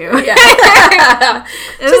bet you do." Yeah.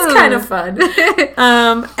 Just kind of fun.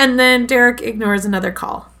 And then Derek ignores another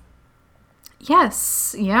call.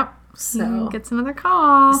 yes. Yep. So he gets another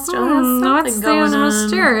call. Still has something what's going these on.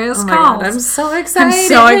 mysterious Oh my calls? God, I'm so excited. I'm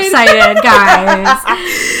so excited, guys.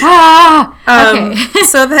 Okay.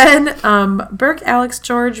 So then, Burke, Alex,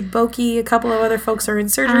 George, Boki, a couple of other folks are in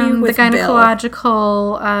surgery with the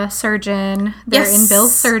gynecological surgeon. They're in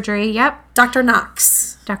Bill's surgery. Yep. Dr.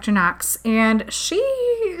 Knox. Dr. Knox. And she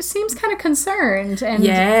seems kind of concerned. And,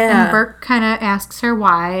 yeah. And Burke kind of asks her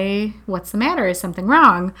why. What's the matter? Is something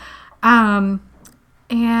wrong?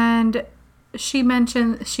 And she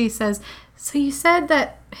says, "So you said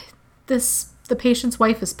that the patient's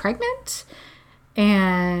wife is pregnant?"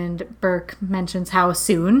 And Burke mentions how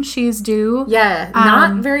soon she's due. Yeah,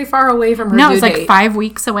 not very far away from her due No, it's like date. 5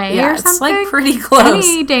 weeks away or something. It's like pretty close.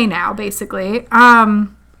 Any day now, basically.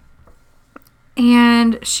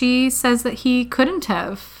 And she says that he couldn't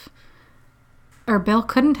have, or Bill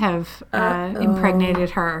couldn't have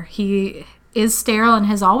impregnated her. He is sterile and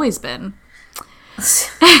has always been.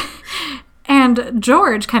 And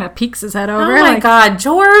George kind of peeks his head over. Oh my God,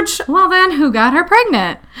 George! Well, then, who got her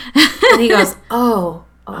pregnant? And he goes, oh.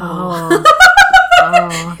 Oh.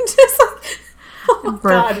 Just like,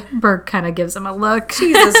 Burke kind of gives him a look.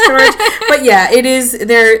 Jesus, George. But yeah, it is.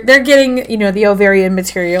 They're getting the ovarian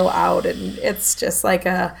material out, and it's just like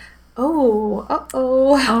there's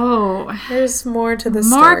more to the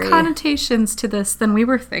story. More connotations to this than we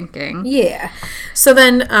were thinking. Yeah. So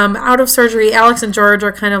then, out of surgery, Alex and George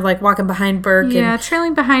are kind of like walking behind Burke. Yeah,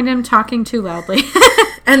 trailing behind him, talking too loudly.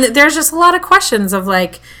 And there's just a lot of questions of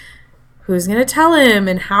like, who's going to tell him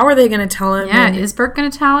and how are they going to tell him? Yeah, and is Burke going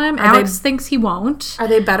to tell him? Alex thinks he won't. Are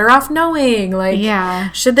they better off knowing? Like,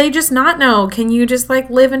 yeah. Should they just not know? Can you just like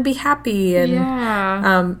live and be happy?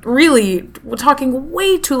 And really, we're talking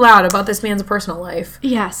way too loud about this man's personal life.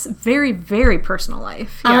 Yes, very, very personal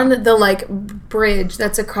life. Yeah. On the like bridge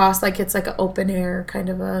that's across, like it's like an open air kind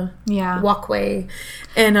of a walkway.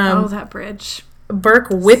 And that bridge. Burke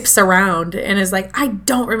whips around and is like, I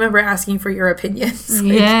don't remember asking for your opinions.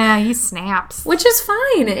 Like, yeah, he snaps. Which is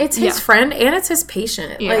fine. It's his friend and it's his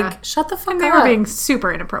patient. Yeah. Like, shut the fuck up. They were being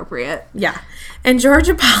super inappropriate. Yeah. And George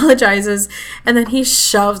apologizes and then he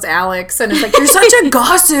shoves Alex and is like, you're such a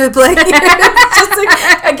gossip. Like, it's just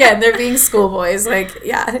like, again, they're being schoolboys. Like,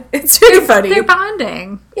 yeah, it's really funny. They're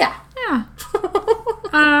bonding. Yeah. Yeah.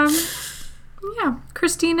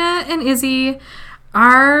 Christina and Izzy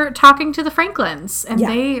are talking to the Franklins, and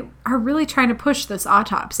they are really trying to push this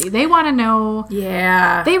autopsy. They want to know...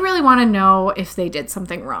 Yeah. They really want to know if they did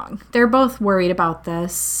something wrong. They're both worried about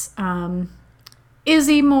this.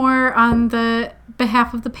 Izzy more on the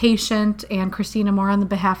behalf of the patient, and Christina more on the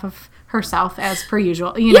behalf of herself, as per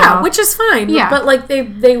usual. You know? Which is fine. Yeah. But, like, they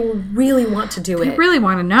really want to do it. They really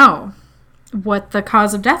want to know what the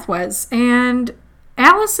cause of death was, and...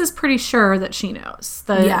 Alice is pretty sure that she knows.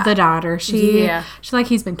 The daughter. She's like,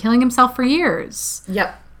 he's been killing himself for years.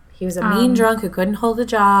 Yep. He was a mean drunk who couldn't hold a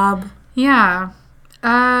job. Yeah.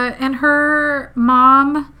 And her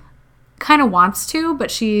mom kind of wants to, but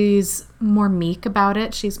she's more meek about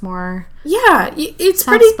it. She's more... Yeah, it's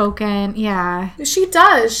pretty spoken. Yeah, she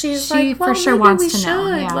does. She like, well, for sure maybe wants we to should.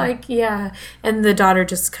 know. Yeah. Like, and the daughter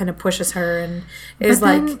just kind of pushes her and is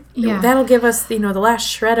that'll give us, the last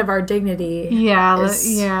shred of our dignity. Yeah,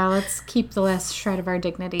 let's keep the last shred of our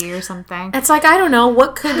dignity or something. It's like, I don't know,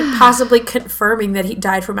 what could possibly confirming that he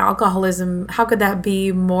died from alcoholism? How could that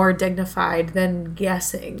be more dignified than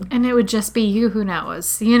guessing? And it would just be you who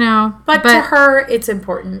knows, But to her, it's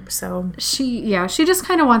important. So she just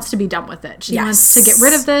kind of wants to be done with it. She wants to get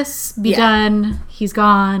rid of this, be done. He's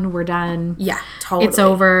gone. We're done. Yeah, totally. It's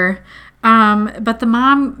over. But the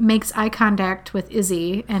mom makes eye contact with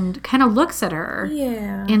Izzy and kind of looks at her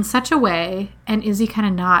in such a way, and Izzy kind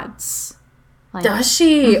of nods. Like, does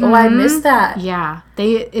she? Mm-hmm. Oh, I missed that. Yeah.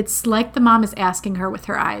 It's like the mom is asking her with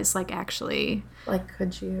her eyes, like, actually. Like,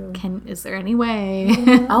 could you? Is there any way?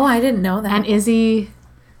 Oh, I didn't know that. And Izzy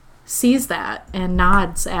sees that and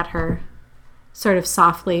nods at her sort of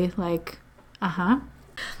softly, like, uh-huh.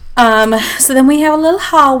 So then we have a little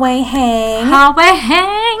hallway hang. Hallway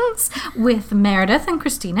hangs with Meredith and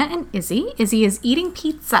Christina and Izzy. Izzy is eating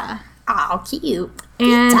pizza. Oh, cute.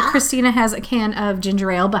 And Christina has a can of ginger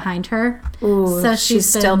ale behind her. Ooh, so she's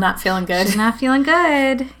still not feeling good. She's not feeling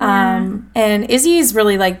good. And Izzy's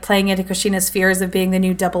really like playing into Christina's fears of being the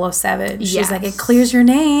new 007. She's like, it clears your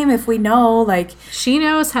name if we know. Like, she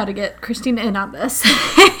knows how to get Christina in on this.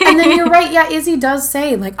 And then you're right. Yeah, Izzy does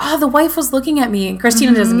say like, oh, the wife was looking at me. And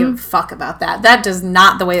Christina doesn't give a fuck about that. That is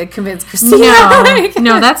not the way to convince Christina.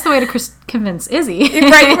 No, that's the way to convince Izzy.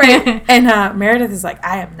 Right. And Meredith is like,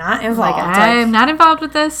 I am not involved. Like, I am not involved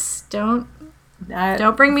with this. Don't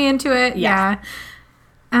bring me into it. Yeah.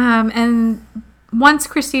 And once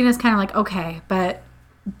Christina's kind of like, okay, but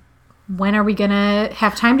when are we gonna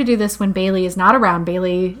have time to do this when Bailey is not around?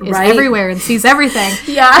 Bailey is everywhere and sees everything.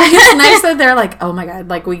 Yeah. It's nice that they're like, oh my God,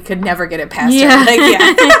 like we could never get it past her.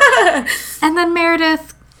 Like, And then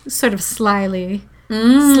Meredith sort of slyly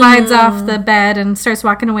slides off the bed and starts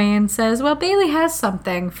walking away and says, well, Bailey has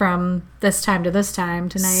something from this time to this time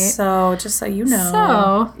tonight. So, just so you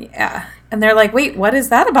know. Yeah. And they're like, wait, what is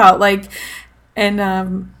that about? Like,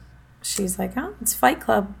 and she's like, oh, it's Fight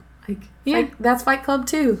Club. Like, that's Fight Club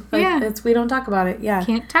too. Like, we don't talk about it. Yeah.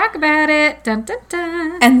 Can't talk about it. Dun, dun,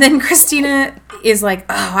 dun. And then Christina is like,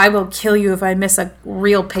 oh, I will kill you if I miss a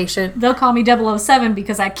real patient. They'll call me 007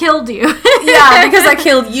 because I killed you. Yeah, because I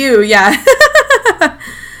killed you. Yeah.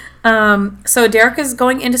 So Derek is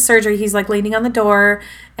going into surgery. He's like leaning on the door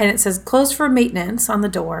and it says closed for maintenance on the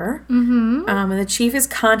door. Mm-hmm. And the chief is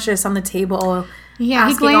conscious on the table. Yeah,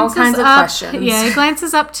 asking all kinds of questions. Yeah, he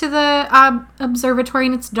glances up to the observatory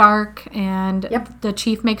and it's dark. And the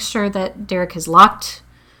chief makes sure that Derek has locked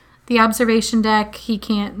the observation deck.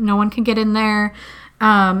 No one can get in there.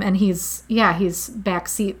 And he's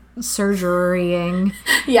backseat surgerying.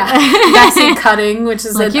 Yeah. Backseat cutting, which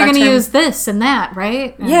is Like, you're going to use this and that,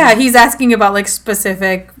 right? And yeah, he's asking about like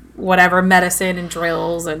specific whatever medicine and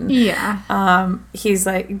drills and he's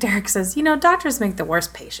like, Derek says, doctors make the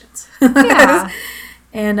worst patients. Yeah.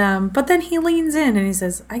 And but then he leans in and he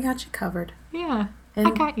says, I got you covered. Yeah. And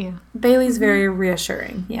I got you. Bailey's very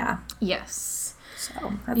reassuring. Yeah. Yes.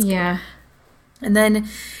 So that's good. And then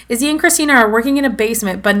Izzy and Christina are working in a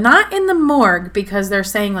basement, but not in the morgue because they're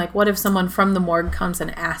saying, like, what if someone from the morgue comes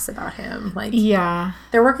and asks about him? Like, yeah.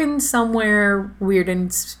 They're working somewhere weird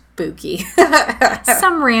and spooky.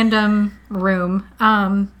 Some random room.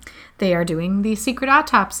 They are doing the secret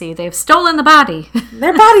autopsy. They've stolen the body.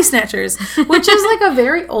 They're body snatchers, which is like a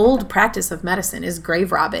very old practice of medicine, is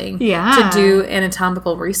grave robbing. Yeah. To do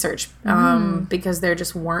anatomical research because there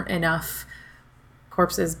just weren't enough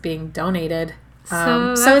corpses being donated.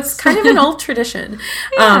 So it's kind of an old tradition.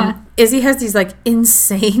 Yeah. Izzy has these like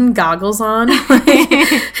insane goggles on.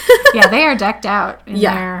 Yeah, they are decked out in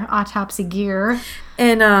their autopsy gear.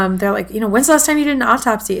 And they're like, when's the last time you did an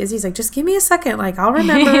autopsy? Izzy's like, just give me a second. Like, I'll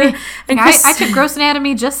remember. And I took gross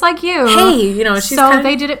anatomy just like you. Hey, she's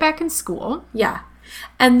they did it back in school. Yeah.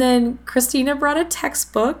 And then Christina brought a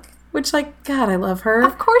textbook, which, like, God, I love her.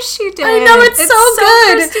 Of course she did. I know, it's so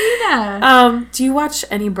good. Christina. Do you watch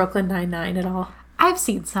any Brooklyn Nine-Nine at all? I've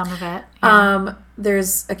seen some of it. Yeah.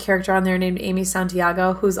 There's a character on there named Amy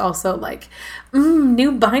Santiago who's also like,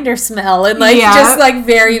 new binder smell. And like, just like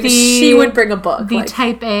she would bring a book. The like,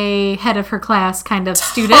 type A head of her class kind of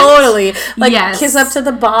student. Totally. Like, kiss up to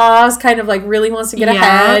the boss, kind of like really wants to get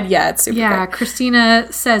ahead. Yeah, it's super good. Christina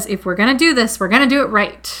says, if we're going to do this, we're going to do it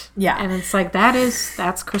right. Yeah. And it's like,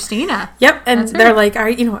 that's Christina. Yep. And they're like,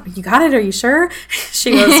 you got it? Are you sure?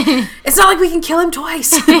 She goes, it's not like we can kill him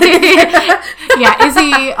twice. Yeah,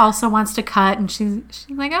 Izzy also wants to cut, and she's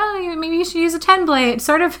like, oh, maybe you should use a 10 blade.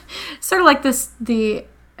 Sort of like the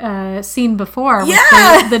scene before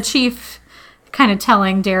with the chief kind of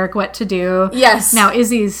telling Derek what to do. Yes. Now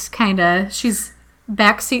Izzy's she's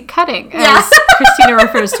backseat cutting, as Christina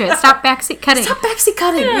refers to it. Stop backseat cutting. Stop backseat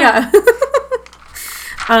cutting. Yeah.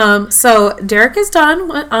 So Derek is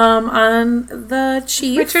done on the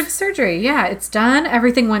chief. Richard's surgery. Yeah, it's done.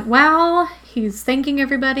 Everything went well. He's thanking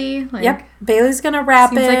everybody. Yep. Bailey's going to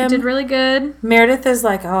wrap him. Seems like it did really good. Meredith is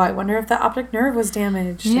like, oh, I wonder if the optic nerve was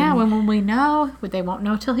damaged. Yeah, when will we know? They won't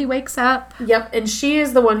know till he wakes up. Yep. And she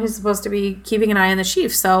is the one who's supposed to be keeping an eye on the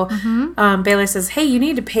chief. So Bailey says, hey, you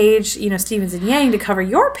need to page, Stevens and Yang to cover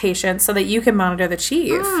your patients so that you can monitor the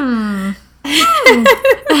chief.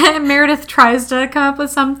 Meredith tries to come up with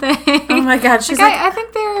something. Oh my God, she's like, I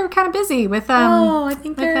think they're kind of busy with I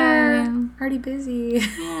think they're already busy.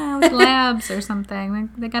 Yeah, with labs or something.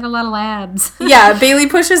 They got a lot of labs. Yeah, Bailey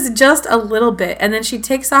pushes just a little bit, and then she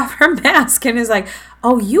takes off her mask and is like,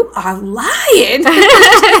 "Oh, you are lying."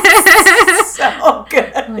 So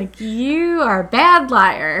good. Like, you are a bad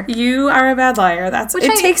liar. You are a bad liar.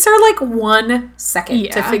 It takes her like 1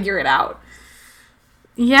 second to figure it out.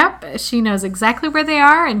 Yep, she knows exactly where they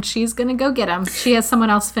are, and she's gonna go get them. She has someone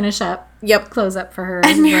else finish up. Yep. Close up for her.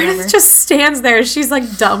 And Meredith just stands there. She's like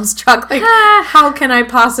dumbstruck. Like, how can I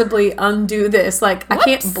possibly undo this? Like, I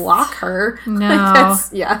can't block her. No.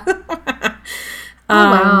 Like,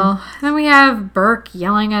 well. Then we have Burke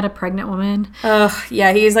yelling at a pregnant woman.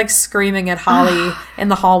 Yeah, he's like screaming at Holly in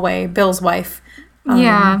the hallway, Bill's wife.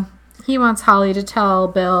 Yeah. He wants Holly to tell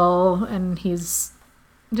Bill, and he's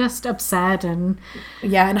just upset. And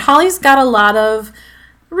Holly's got a lot of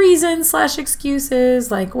reasons / excuses,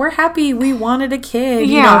 like, we're happy we wanted a kid,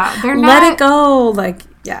 they're not, let it go, like,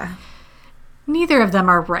 neither of them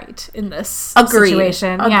are right in this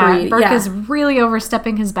situation. Burke is really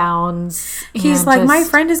overstepping his bounds. He's like, my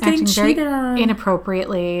friend is getting cheated on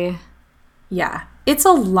inappropriately. It's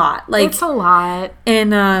a lot, like, it's a lot,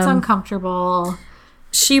 and it's uncomfortable.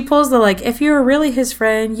 She pulls the, like, if you were really his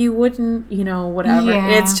friend, you wouldn't, whatever. Yeah.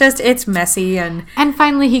 It's messy. And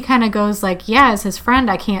finally he kind of goes, like, as his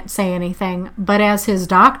friend, I can't say anything. But as his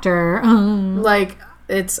doctor, like,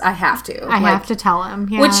 I have to. I have to tell him.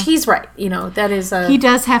 Yeah. Which he's right. That is he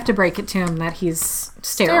does have to break it to him that he's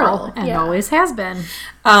sterile and always has been.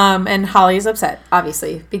 And Holly's upset,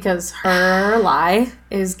 obviously, because her lie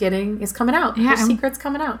is coming out. Her secret's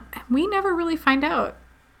coming out. We never really find out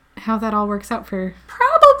how that all works out for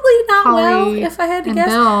probably not Holly, well, if I had to guess.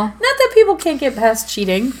 Bill. Not that people can't get past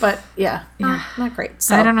cheating, but not great.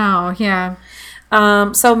 So I don't know. Yeah.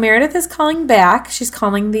 So Meredith is calling back. She's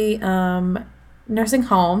calling the nursing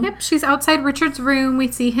home. Yep. She's outside Richard's room.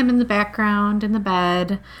 We see him in the background in the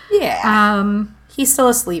bed. Yeah. He's still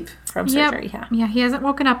asleep from Yep. surgery. Yeah. Yeah, he hasn't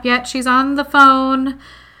woken up yet. She's on the phone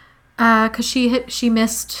because she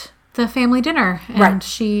missed the family dinner, and Right.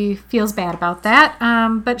 she feels bad about that.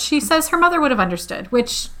 But she says her mother would have understood,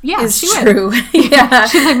 which, yeah, Is she would. true. Yeah.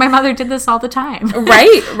 She's like, my mother did this all the time.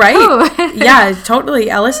 Right. Oh. Yeah, totally.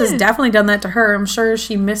 Ellis has definitely done that to her. I'm sure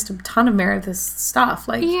she missed a ton of Meredith's stuff.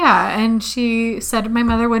 Like, Yeah, and she said my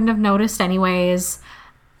mother wouldn't have noticed anyways.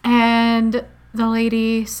 And the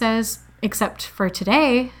lady says, except for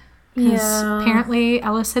today, because Yeah. apparently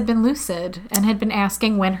Ellis had been lucid and had been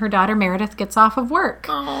asking when her daughter Meredith gets off of work.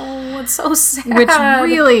 oh, it's so sad. Which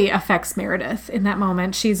really affects Meredith in that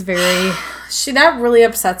moment. She's very, That really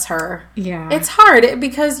upsets her. yeah. It's hard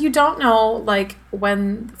because you don't know, like,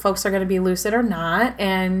 when folks are going to be lucid or not,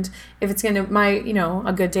 and if it's going to,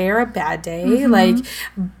 a good day or a bad day. Mm-hmm. Like,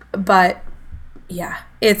 but yeah,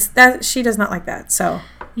 it's that she does not like that. So,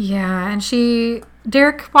 Yeah, and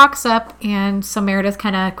Derek walks up, and so Meredith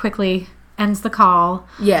kind of quickly ends the call.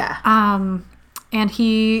 yeah. And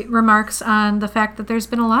he remarks on the fact that there's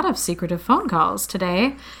been a lot of secretive phone calls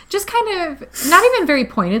today. Just kind of, not even very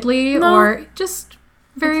pointedly, No. or just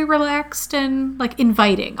very relaxed and, like,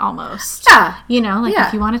 inviting almost. Yeah. Like, Yeah.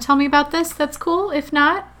 if you want to tell me about this, that's cool. If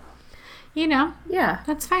not, Yeah.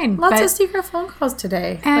 that's fine. Lots But- of secret phone calls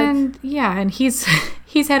today. And, and he's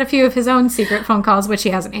had a few of his own secret phone calls, which he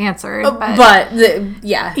hasn't answered.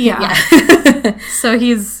 Yeah. So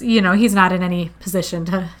he's not in any position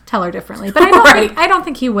to tell her differently. But I don't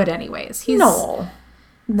think he would anyways. No.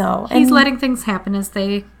 He's And letting things happen as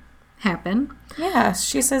they happen. yeah,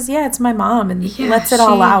 she says, yeah, it's my mom, and Yeah, lets it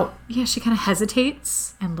all out. Yeah, she kind of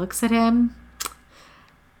hesitates and looks at him.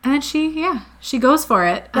 And then she goes for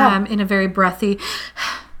it Yeah. in a very breathy,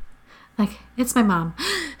 like, it's my mom.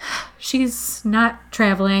 She's not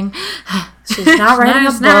traveling. She's not writing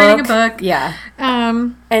a book. Not writing a book. Yeah.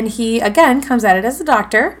 Um, And he, again, comes at it as a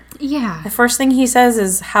doctor. yeah. The first thing he says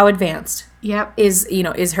is, how advanced Yep.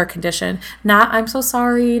 is her condition? Not, I'm so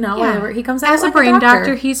sorry, not Yeah. whatever. He comes at As it a like brain doctor.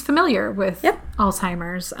 doctor, he's familiar with Yep.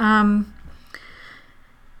 Alzheimer's.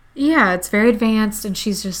 Yeah, it's very advanced, and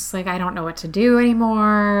she's just like, I don't know what to do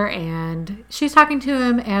anymore. And she's talking to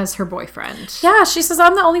him as her boyfriend. Yeah, she says,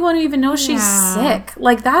 I'm the only one who even knows she's Yeah. sick.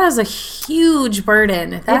 Like, that is a huge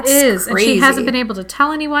burden. That's It is. crazy. And she hasn't been able to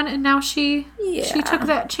tell anyone, and now she Yeah. took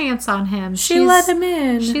that chance on him. She let him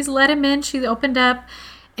in. She's let him in. She opened up,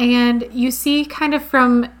 and you see kind of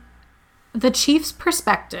from the chief's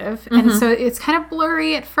perspective, and so it's kind of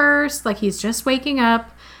blurry at first, like he's just waking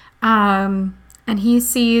up, and he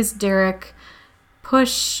sees Derek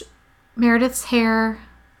push Meredith's hair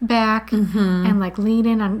back and like lean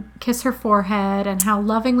in and kiss her forehead, and how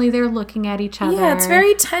lovingly they're looking at each other. Yeah, it's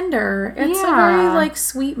very tender. It's a very, Yeah. like,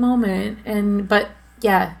 sweet moment. But,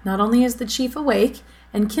 yeah, not only is the chief awake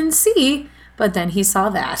and can see, but then he saw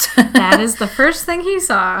that. That is the first thing he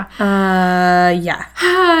saw. Yeah.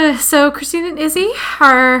 So Christine and Izzy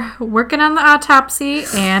are working on the autopsy,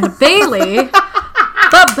 and Bailey,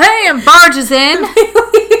 the bam, barges in.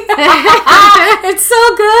 It's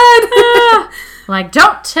so good. Like,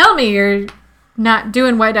 don't tell me you're not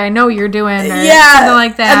doing what I know you're doing, or Yeah. something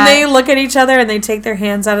like that. And they look at each other and they take their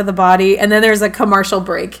hands out of the body, and then there's a commercial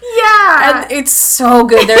break. yeah. And it's so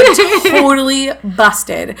good. They're totally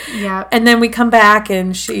busted. Yeah. And then we come back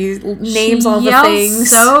and she names all the yells things.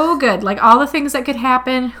 so good. Like, all the things that could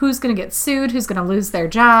happen. Who's going to get sued? Who's going to lose their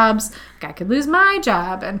jobs? I could lose my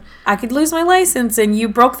job. And I could lose my license and you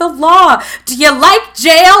broke the law. Do you like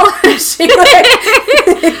jail? She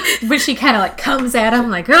but she kind of like comes at him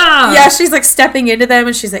like, oh. yeah, she's like stepping into them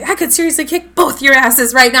and she's like, I could seriously kick both your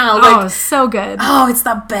asses right now. Oh, Like, so good. oh, it's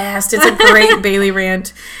the best. It's a great Bailey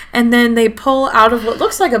rant. And then they pull out of what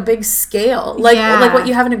looks like a big scale. Like Yeah. like what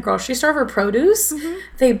you have in a grocery store for produce.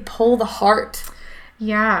 They pull the heart.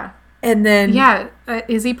 Yeah. And then Yeah.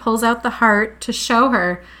 Izzy pulls out the heart to show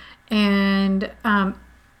her. And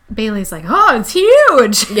Bailey's like, oh, it's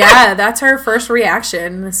huge. yeah, that's her first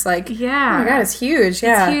reaction. It's like, Yeah. oh my God, it's huge.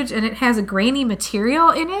 Yeah. It's huge, and it has a grainy material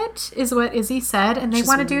in it, is what Izzy said, and they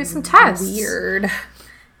want to do some tests. Weird.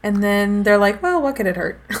 And then they're like, well, what could it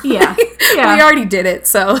hurt? Yeah. Yeah. We already did it,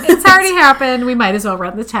 so. It's already happened. We might as well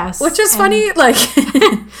run the test. Which is And funny, like,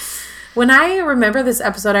 when I remember this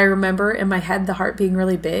episode, I remember in my head the heart being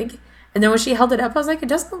really big. And then when she held it up, I was like, it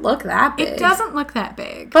doesn't look that big. It doesn't look that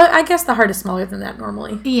big. But I guess the heart is smaller than that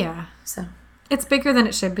normally. Yeah. So, It's bigger than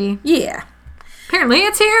it should be. yeah. Apparently,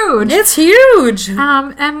 it's huge. It's huge.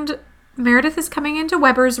 And Meredith is coming into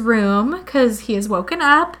Weber's room because he has woken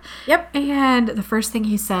up. Yep. And the first thing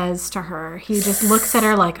he says to her, he just looks at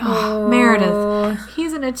her like, oh, Meredith,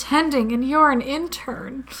 he's an attending and you're an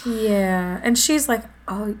intern. Yeah. And she's like,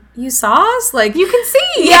 oh, you saw us? Like, You can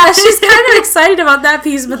see. yeah, she's kind of excited about that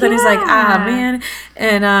piece, but then he's like, Yeah. man.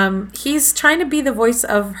 And he's trying to be the voice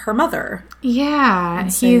of her mother. And Yeah.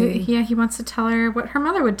 say- He wants to tell her what her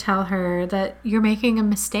mother would tell her, that you're making a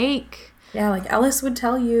mistake. Yeah, like Ellis would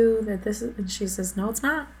tell you that this is, and she says, no, it's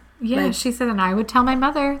not. Yeah, Like- she said, and I would tell my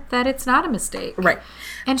mother that it's not a mistake. Right.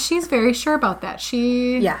 And she's very sure about that.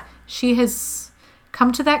 She has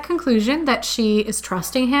come to that conclusion that she is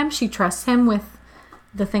trusting him. She trusts him with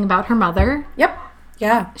the thing about her mother. Yep.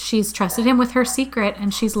 Yeah. She's trusted him with her secret,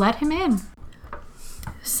 and she's let him in.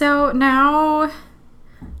 So now,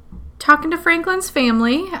 talking to Franklin's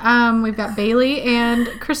family, we've got Bailey and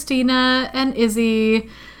Christina and Izzy.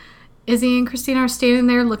 Izzy and Christina are standing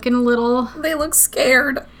there looking a little... They look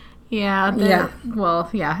scared. Yeah. Well,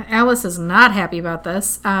 yeah. Alice is not happy about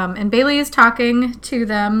this. And Bailey is talking to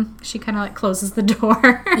them. She kind of like closes the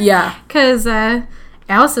door. Yeah. Because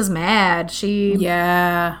Alice is mad. She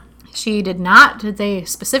did not. They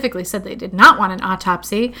specifically said they did not want an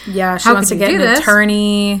autopsy. Yeah, she How wants to could you get do an this?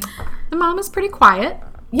 attorney. The mom is pretty quiet.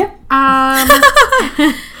 Yep.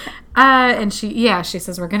 And she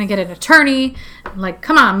says, we're going to get an attorney. I'm like,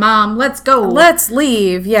 come on, Mom, let's go. Let's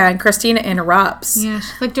leave. Yeah, and Christina interrupts. Yeah,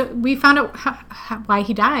 she's like, we found out why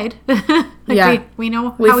he died. Yeah. We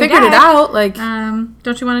know We how he figured died. it out. Like,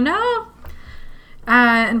 Don't you want to know?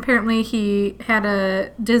 And apparently he had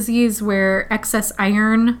a disease where excess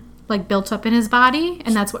iron like built up in his body,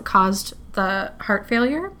 and that's what caused the heart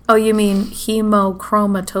failure. oh, you mean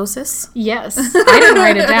hemochromatosis? Yes, I didn't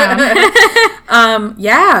write it down.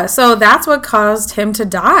 Yeah, so that's what caused him to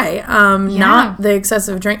die. Not the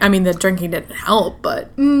excessive drink. I mean, the drinking didn't help,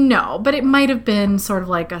 but No, but it might have been sort of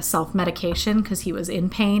like a self-medication because he was in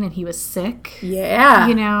pain and he was sick. yeah.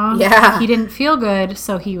 You know? Yeah. He didn't feel good,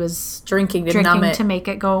 so he was Drinking to numb drinking it. to make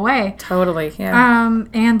it go away. Totally, yeah.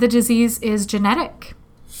 And the disease is genetic.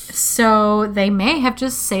 So they may have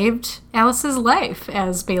just saved Alice's life,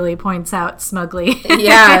 as Bailey points out smugly.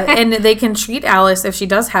 Yeah, and they can treat Alice if she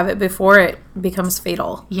does have it before it becomes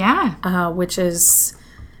fatal, Yeah, which is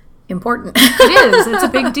important. it is. It's a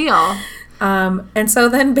big deal. And so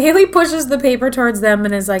then Bailey pushes the paper towards them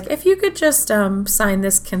and is like, if you could just sign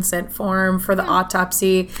this consent form for the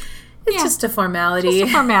autopsy, it's just a formality. Just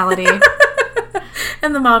a formality.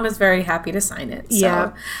 And the mom is very happy to sign it. So,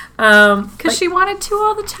 Yeah. Because she wanted to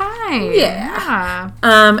all the time. Yeah.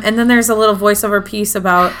 And then there's a little voiceover piece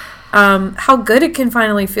about how good it can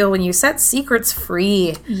finally feel when you set secrets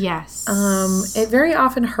free. Yes. It very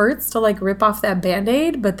often hurts to like rip off that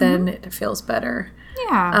Band-Aid, but then it feels better.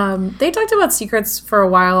 Yeah. They talked about secrets for a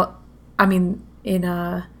while. I mean, in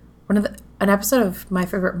an episode of My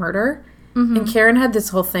Favorite Murder, and Karen had this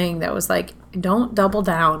whole thing that was like, don't double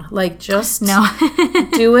down. Like, just No.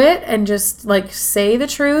 do it and just like say the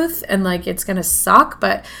truth, and like it's gonna suck,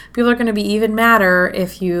 but people are gonna be even madder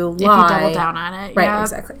if you lie. If you double down on it. Right, yeah.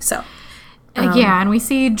 exactly. So Yeah, and we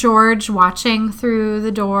see George watching through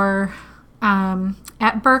the door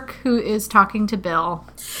at Burke, who is talking to Bill.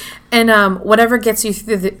 and Whatever Gets You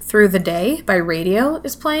Through the Day by Radio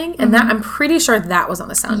is playing, and that I'm pretty sure that was on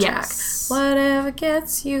the soundtrack. Yes. Whatever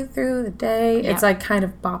gets you through the day. Yeah. It's like kind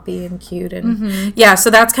of boppy and cute, and yeah, so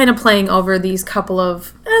that's kind of playing over these couple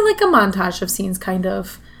of like a montage of scenes, kind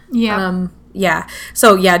of. Yeah. Yeah.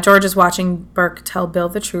 So yeah, George is watching Burke tell Bill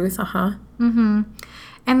the truth.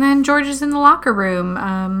 And then George is in the locker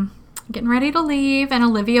room, getting ready to leave, and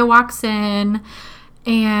Olivia walks in,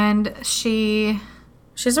 and she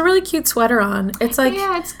has a really cute sweater on. It's like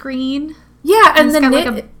it's green. yeah, and it's the got, knit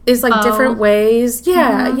like, a is like bow. different ways.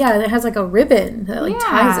 Yeah, yeah, and it has like a ribbon that like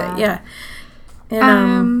ties it. Yeah.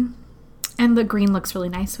 And And the green looks really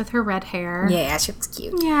nice with her red hair. yeah, she looks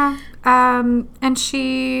cute. Yeah. And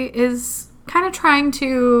she is kind of trying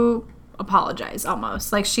to apologize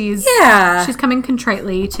almost. Like she's coming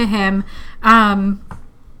contritely to him.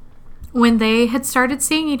 When they had started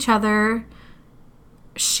seeing each other,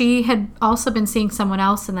 she had also been seeing someone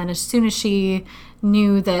else, and then as soon as she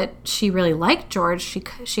knew that she really liked George,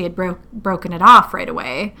 she had broken it off right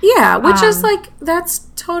away. Yeah, which is like, that's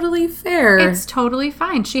totally fair. It's totally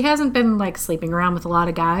fine. She hasn't been like sleeping around with a lot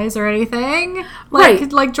of guys or anything,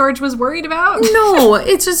 like George was worried about. No,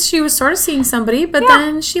 it's just she was sort of seeing somebody, but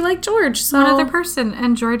then she liked George. So One other person,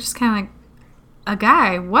 and George is kind of like, a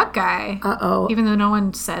guy? What guy? Uh-oh. Even though no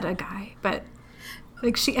one said a guy, but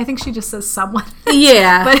Like, I think she just says someone.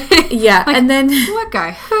 Yeah. But, yeah. like, and then what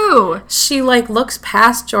guy? Who? she, like, looks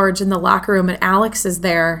past George in the locker room, and Alex is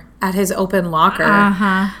there at his open locker.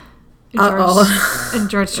 Uh-huh. Uh-oh. And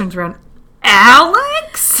George turns around.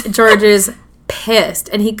 Alex? George is pissed,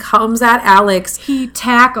 and he comes at Alex. He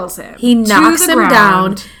tackles him. He knocks him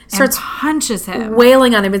down, starts punches him.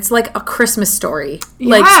 wailing on him. It's like a Christmas story.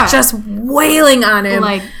 Like, Yeah. just wailing on him.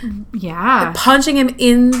 Like, yeah. Punching him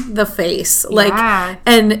in the face. Like, Yeah.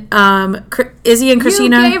 and Izzy and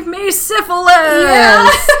Christina. You gave me syphilis.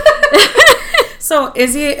 Yes. So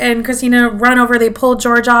Izzy and Christina run over, they pull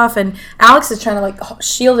George off, and Alex is trying to, like,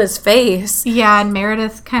 shield his face. Yeah, and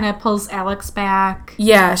Meredith kind of pulls Alex back.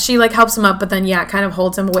 Yeah, she, like, helps him up, but then, yeah, kind of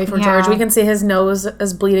holds him away from Yeah. George. We can see his nose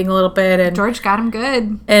is bleeding a little bit. And George got him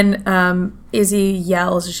good. And Izzy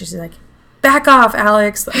yells, and she's like, back off,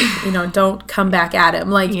 Alex. Like, don't come back at him.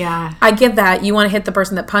 Like, Yeah. I get that. You want to hit the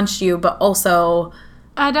person that punched you, but also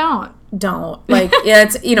I don't. Like, yeah,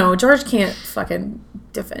 it's, George can't fucking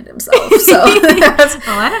defend himself. So that's,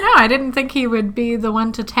 Well, I don't know. I didn't think he would be the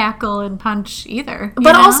one to tackle and punch either.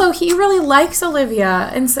 but also he really likes Olivia,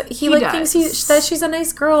 and so he like does. thinks that she's a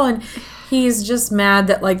nice girl, and he's just mad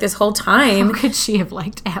that, like, this whole time. How could she have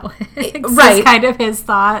liked Alex? Right. Is kind of his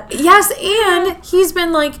thought. Yes, and he's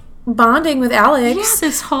been, like, bonding with Alex. Yeah,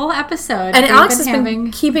 this whole episode. And they've Alex has having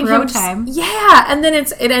been keeping bro him time. Yeah, and then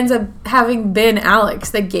it ends up having been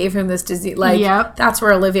Alex that gave him this disease. Like, Yep. that's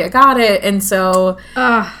where Olivia got it, and so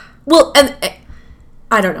Ugh. well, and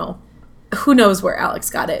I don't know. Who knows where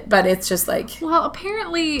Alex got it, but it's just like, Well,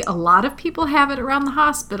 apparently a lot of people have it around the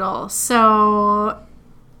hospital, so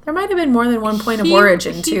there might have been more than one point of he-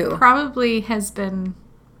 origin, he too. probably has been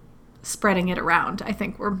spreading it around. I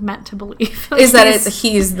think we're meant to believe. Is that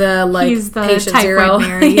he's the, like, he's the patient typhoid zero.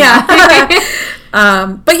 Mary, Yeah.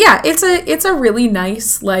 But yeah, it's a really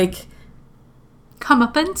nice, like,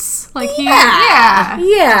 comeuppance. Like,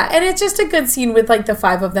 yeah, and it's just a good scene with, like, the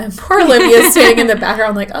five of them. Poor Olivia's sitting in the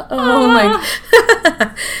background, like,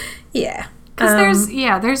 like, yeah. Because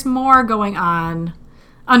there's more going on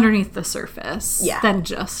underneath the surface Yeah. than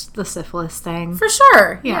just the syphilis thing. For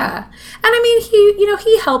sure, Yeah. yeah. And I mean,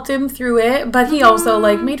 he helped him through it, but he also,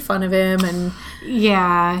 like, made fun of him, and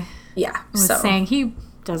Yeah. yeah, Was saying he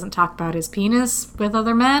doesn't talk about his penis with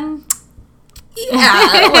other men.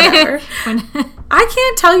 yeah, whatever. When- I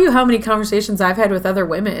can't tell you how many conversations I've had with other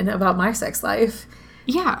women about my sex life,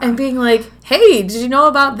 yeah. and being like, "Hey, did you know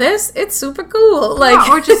about this? It's super cool." Like,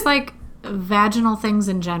 Yeah, or just like vaginal things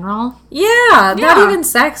in general. yeah, not Yeah. even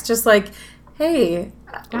sex, just like, hey.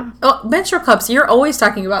 Yeah. Oh, menstrual cups. You're always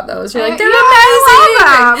talking about those. You're like, they're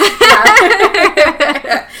I amazing.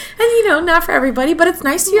 Yeah. And, not for everybody, but it's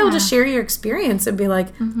nice to be able to share your experience and be like,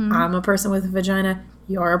 I'm a person with a vagina.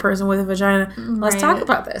 You're a person with a vagina. Let's Right. talk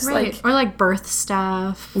about this. Right. Like, Or like birth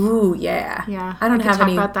stuff. ooh, yeah. Yeah. I don't could have talk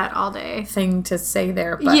any about that all day. thing to say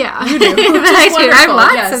there, but Yeah. you do. Which is I do. I have wonderful,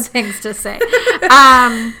 lots yes. of things to say.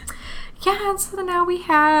 Yeah, and so now we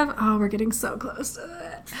have, we're getting so close to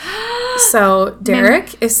it. So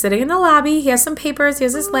Derek is sitting in the lobby. He has some papers. He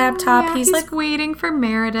has his laptop. Yeah, he's like, waiting for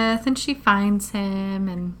Meredith, and she finds him,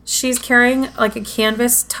 and she's carrying like a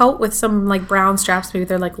canvas tote with some like brown straps. Maybe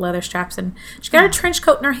they're like leather straps. And she got a trench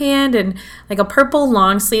coat in her hand and like a purple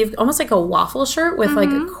long sleeve, almost like a waffle shirt with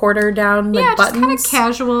like a quarter down like yeah, buttons. just kind of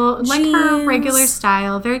casual, like her Jeans. regular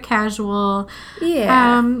style, very casual.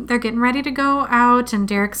 Yeah. They're getting ready to go out, and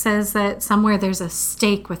Derek says that somewhere there's a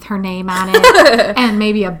steak with her name on it, and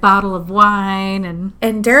maybe a bottle of wine,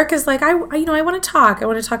 And Derek is like, I want to talk. I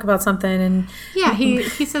want to talk about something. And yeah, he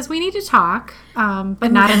says we need to talk,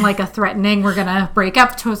 but not in like a threatening, we're gonna break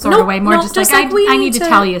up to a sort Nope, of way. More nope, just just like like, we I need need to to-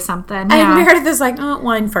 tell you something. And Yeah. Meredith is like, oh,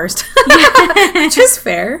 wine first. Which is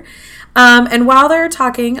fair. And while they're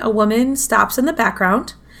talking, a woman stops in the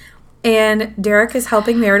background. And Derek is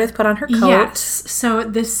helping Meredith put on her coat. Yes. So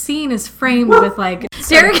this scene is framed with like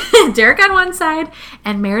Derek on one side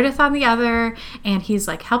and Meredith on the other, and he's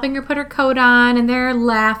like helping her put her coat on, and they're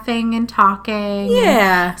laughing and talking,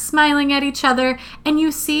 Yeah. and smiling at each other, and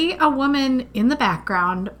you see a woman in the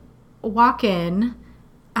background walk in,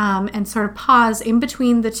 and sort of pause in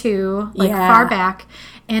between the two, like Yeah. far back,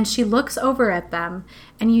 and she looks over at them,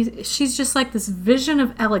 and she's just like this vision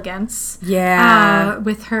of elegance. Yeah.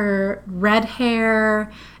 With her red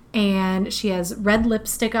hair, and she has red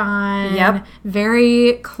lipstick on. Yep.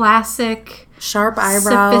 Very classic, Sharp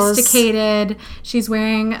eyebrows. sophisticated. She's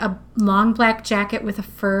wearing a long black jacket with a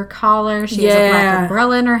fur collar. She has a Yeah. black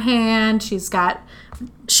umbrella in her hand. She's got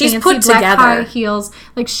She's fancy put black together. high heels.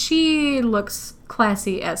 Like, she looks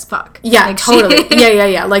classy as fuck. Yeah, Like, totally.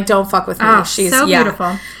 Yeah. Like, don't fuck with me. Oh, She's so yeah.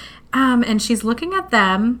 beautiful. And she's looking at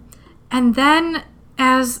them, and then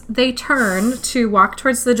as they turn to walk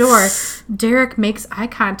towards the door, Derek makes eye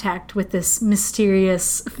contact with this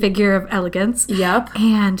mysterious figure of elegance. Yep.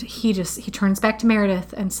 And he turns back to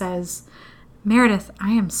Meredith and says, Meredith,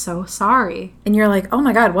 I am so sorry. And you're like, oh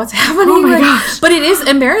my God, what's happening? Oh my Like, gosh. But it is,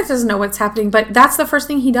 and Meredith doesn't know what's happening, but that's the first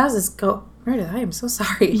thing he does is go, Meredith, I am so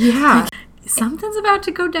sorry. Yeah. Something's about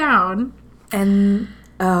to go down. And,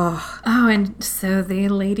 Oh, and so the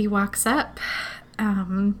lady walks up.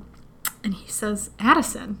 And he says,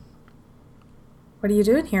 Addison. what are you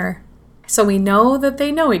doing here? So we know that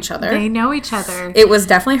they know each other. They know each other. It was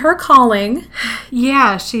definitely her calling.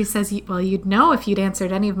 Yeah, she says, well, you'd know if you'd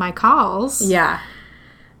answered any of my calls. Yeah.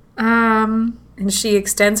 Uh-huh. And she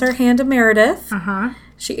extends her hand to Meredith. Uh-huh.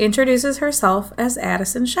 She introduces herself as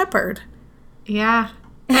Addison Shepherd. Yeah.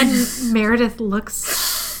 And Meredith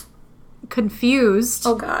looks confused.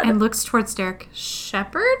 Oh, God. And looks towards Derek.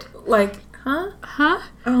 Shepherd? Like, huh? Huh?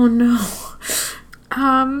 Oh, no.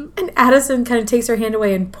 Um, And Addison kind of takes her hand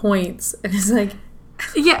away and points. And is like,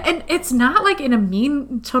 yeah, and it's not like in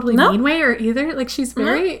a totally No. mean way or either. Like she's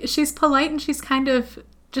she's polite and she's kind of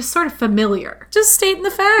just sort of familiar. just stating the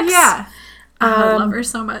facts. Yeah. I love her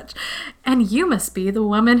so much. And you must be the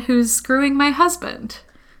woman who's screwing my husband.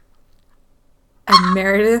 And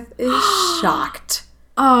Meredith is shocked.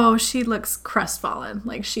 Oh, she looks crestfallen.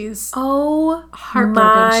 Like she's Oh,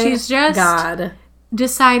 heartbroken. my She's just God.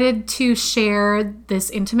 decided to share this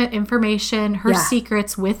intimate information, her Yeah.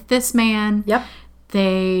 secrets with this man. Yep.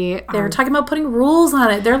 They They were talking about putting rules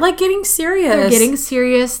on it. They're like getting serious. they're getting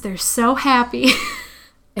serious. They're so happy.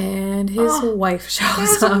 And his wife shows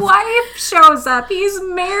His up. wife shows up. He's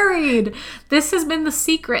married. This has been the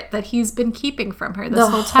secret that he's been keeping from her this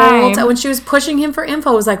whole time. When she was pushing him for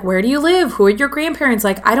info, it was like, where do you live? Who are your grandparents?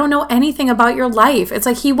 Like, I don't know anything about your life. It's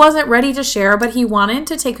like he wasn't ready to share, but he wanted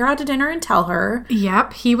to take her out to dinner and tell her.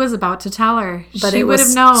 Yep, he was about to tell her. But she it would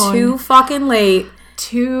was have known. too fucking late.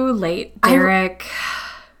 Too late, Derek.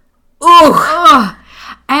 Ooh. Ugh.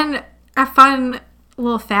 And a fun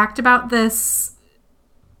little fact about this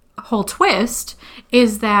whole twist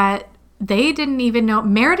is that they didn't even know,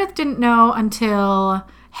 Meredith didn't know until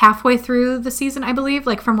halfway through the season, I believe,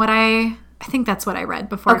 like from what I think that's what I read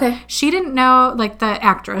before. Okay. She didn't know, like the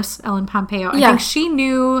actress, Ellen Pompeo, I Yeah. think she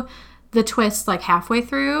knew the twist like halfway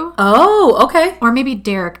through. Oh, okay. Or maybe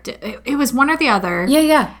Derek did. It was one or the other. Yeah,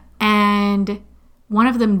 yeah. And one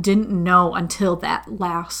of them didn't know until that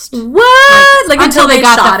last. What? Like until they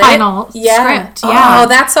got shot the final script. Yeah. Oh,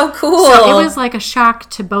 that's so cool. So it was like a shock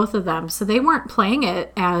to both of them. So they weren't playing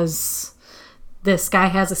it as this guy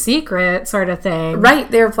has a secret sort of thing. right.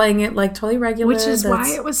 They were playing it like totally regular. Which is why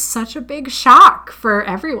it was such a big shock for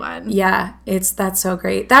everyone. Yeah, that's so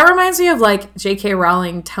great. That reminds me of like J.K.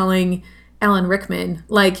 Rowling telling Alan Rickman,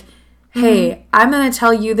 like, hey, I'm going to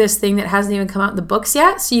tell you this thing that hasn't even come out in the books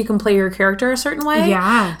yet, so you can play your character a certain way.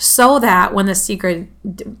 Yeah. So that when the secret,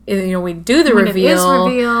 we do the When reveal, it is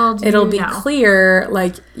revealed, it'll you be know. clear.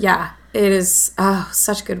 Like, yeah, it is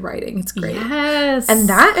such good writing. It's great. Yes. And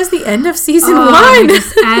that is the end of season we one.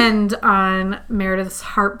 just end on Meredith's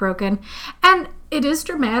heartbroken. And it is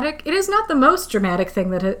dramatic. It is not the most dramatic thing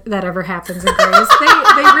that ever happens in Grey's. They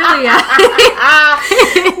really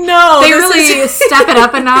No, they this really is- step it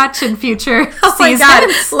up a notch in future Oh my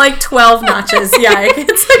seasons. God, like 12 notches. Yeah,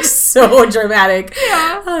 it's like so dramatic.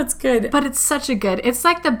 Yeah. Oh, it's good. But it's such a good. It's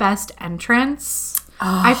like the best entrance.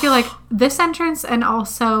 I feel like this entrance, and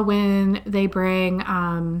also when they bring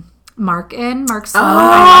Mark in, Mark Sloan.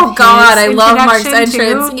 Oh God, I love Mark's introduction,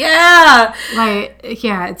 entrance. too. Yeah. Like,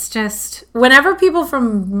 yeah, it's just Whenever people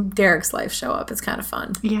from Derek's life show up, it's kind of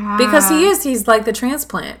fun. yeah Because he's like the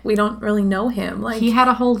transplant. We don't really know him. Like, he had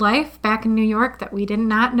a whole life back in New York that we did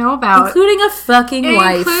not know about, including a fucking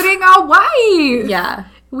wife. including a wife. Yeah.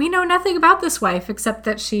 We know nothing about this wife except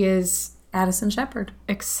that she is Addison Shepherd.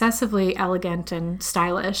 excessively elegant and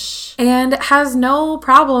stylish. And has no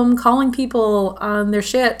problem calling people on their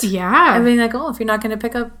shit. Yeah. And being like, oh, if you're not going to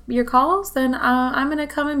pick up your calls, then I'm going to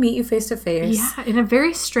come and meet you face to face. Yeah, in a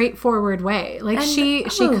very straightforward way. Like And- she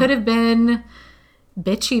oh. could have been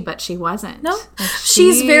bitchy, but she wasn't. No. Like,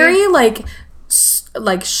 She's very like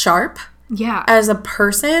sharp. yeah. As a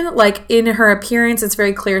person, like in her appearance, it's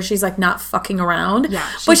very clear she's like not fucking around. Yeah,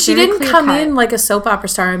 but she's she very didn't come clear-cut. in like a soap opera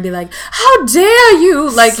star and be like, "How dare you!"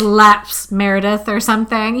 Like, slaps Meredith or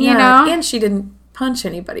something, you yeah, know? And she didn't punch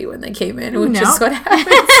anybody when they came in, which No. is what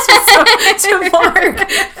happens to Mark.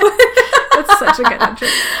 That's such a good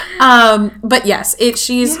entrance. But yes,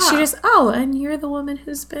 she Yeah. just and you're the woman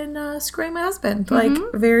who's been screwing my husband, Mm-hmm.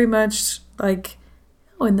 like very much like,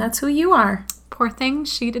 oh, and that's who you are. Poor thing,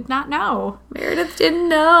 she did not know. Meredith didn't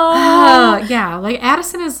know. Yeah, like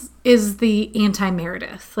Addison is is the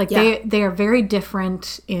anti-Meredith. Like, Yeah. they are very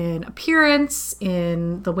different in appearance,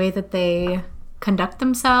 in the way that they conduct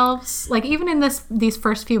themselves. Like, even in these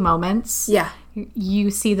first few moments, Yeah. you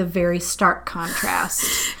see the very stark contrast.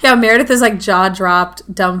 Yeah, Meredith is like jaw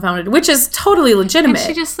dropped, dumbfounded, which is totally legitimate. And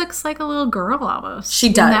she just looks like a little girl almost. She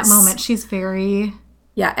In that does. moment, she's very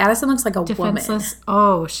Yeah, Addison looks like a woman. defenseless.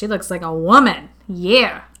 Oh, she looks like a woman.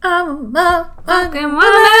 Yeah. I'm a Fucking woman,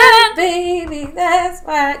 woman. baby, that's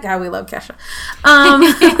why. God, we love Kesha.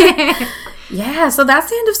 Yeah, so that's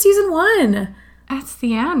the end of season 1. That's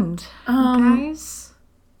the end, guys.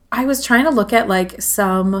 I was trying to look at like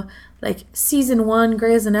some like season 1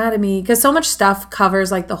 Grey's Anatomy because so much stuff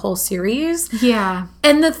covers like the whole series. Yeah.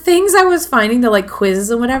 And the things I was finding, the like quizzes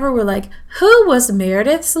and whatever, were like, who was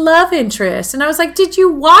Meredith's love interest? And I was like, did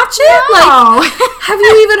you watch it? No. Like, have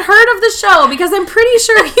you even heard of the show? Because I'm pretty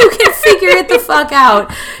sure you can figure it the fuck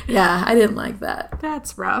out. Yeah, I didn't like that.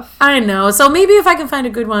 That's rough. I know. So maybe if I can find a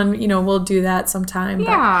good one, we'll do that sometime.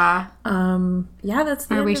 Yeah. But, yeah, that's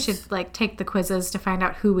the Or end we of- should like take the quizzes to find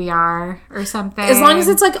out who we are or something. As long as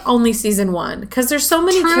it's like only season 1, because there's so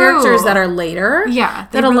many True. characters that are later. Yeah,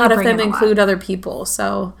 they that a really lot of bring them in a lot. include other people.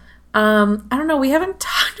 So I don't know. We haven't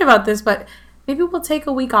talked about this, but maybe we'll take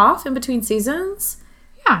a week off in between seasons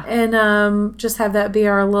Yeah. and just have that be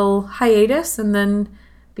our little hiatus, and then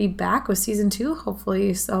be back with season 2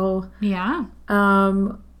 hopefully. So Yeah.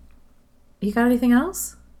 you got anything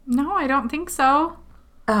else? No, I don't think so.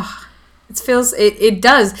 Ugh. It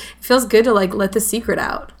does. It feels good to like let the secret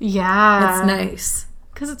out. Yeah. It's nice.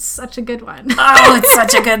 Because it's such a good one. Oh, it's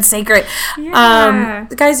such a good secret. Yeah.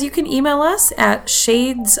 Guys, you can email us at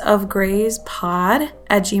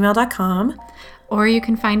shadesofgrayspod@gmail.com. Or you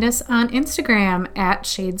can find us on Instagram at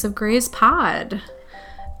Shades of Grays Pod.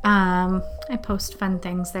 I post fun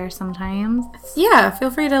things there sometimes. Yeah, feel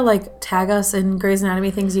free to like tag us in Grey's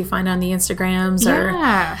Anatomy things you find on the Instagrams or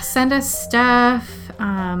Yeah. Send us stuff.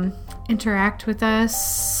 Interact with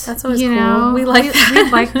us. That's always cool. We like that. We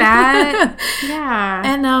like that. Yeah.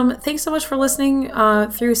 And thanks so much for listening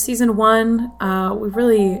through season 1.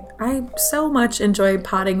 I so much enjoyed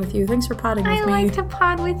potting with you. Thanks for potting with I me. like to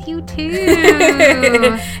pod with you too.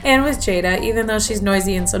 And with Jada, even though she's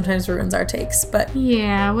noisy and sometimes ruins our takes. But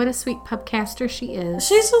Yeah, what a sweet pupcaster she is.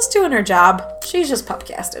 she's just doing her job. She's just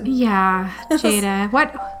pupcasting. Yeah, Jada.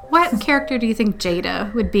 What character do you think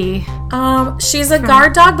Jada would be? She's a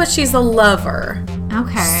guard dog, but she's a lover.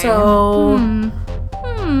 Okay. So,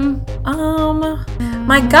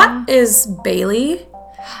 my gut is Bailey.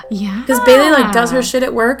 Yeah. Because Bailey, like, does her shit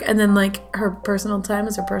at work, and then, like, her personal time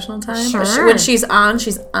is her personal time. But Sure. when she's on,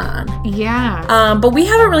 she's on. Yeah. But we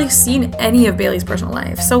haven't really seen any of Bailey's personal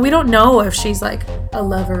life, so we don't know if she's, like, a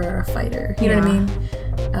lover or a fighter. You know what I mean?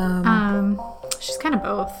 She's kind of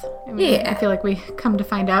both. I mean, Yeah. I feel like we come to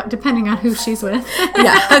find out depending on who she's with.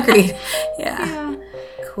 Yeah, agreed. Yeah. Yeah.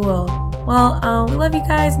 Cool. Well, we love you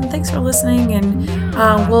guys, and thanks for listening, and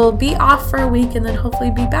we'll be off for a week, and then hopefully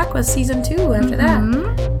be back with season 2 after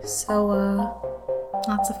that. So,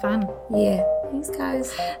 Lots of fun. yeah. Thanks,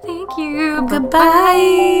 guys. Thank you.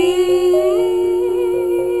 Goodbye.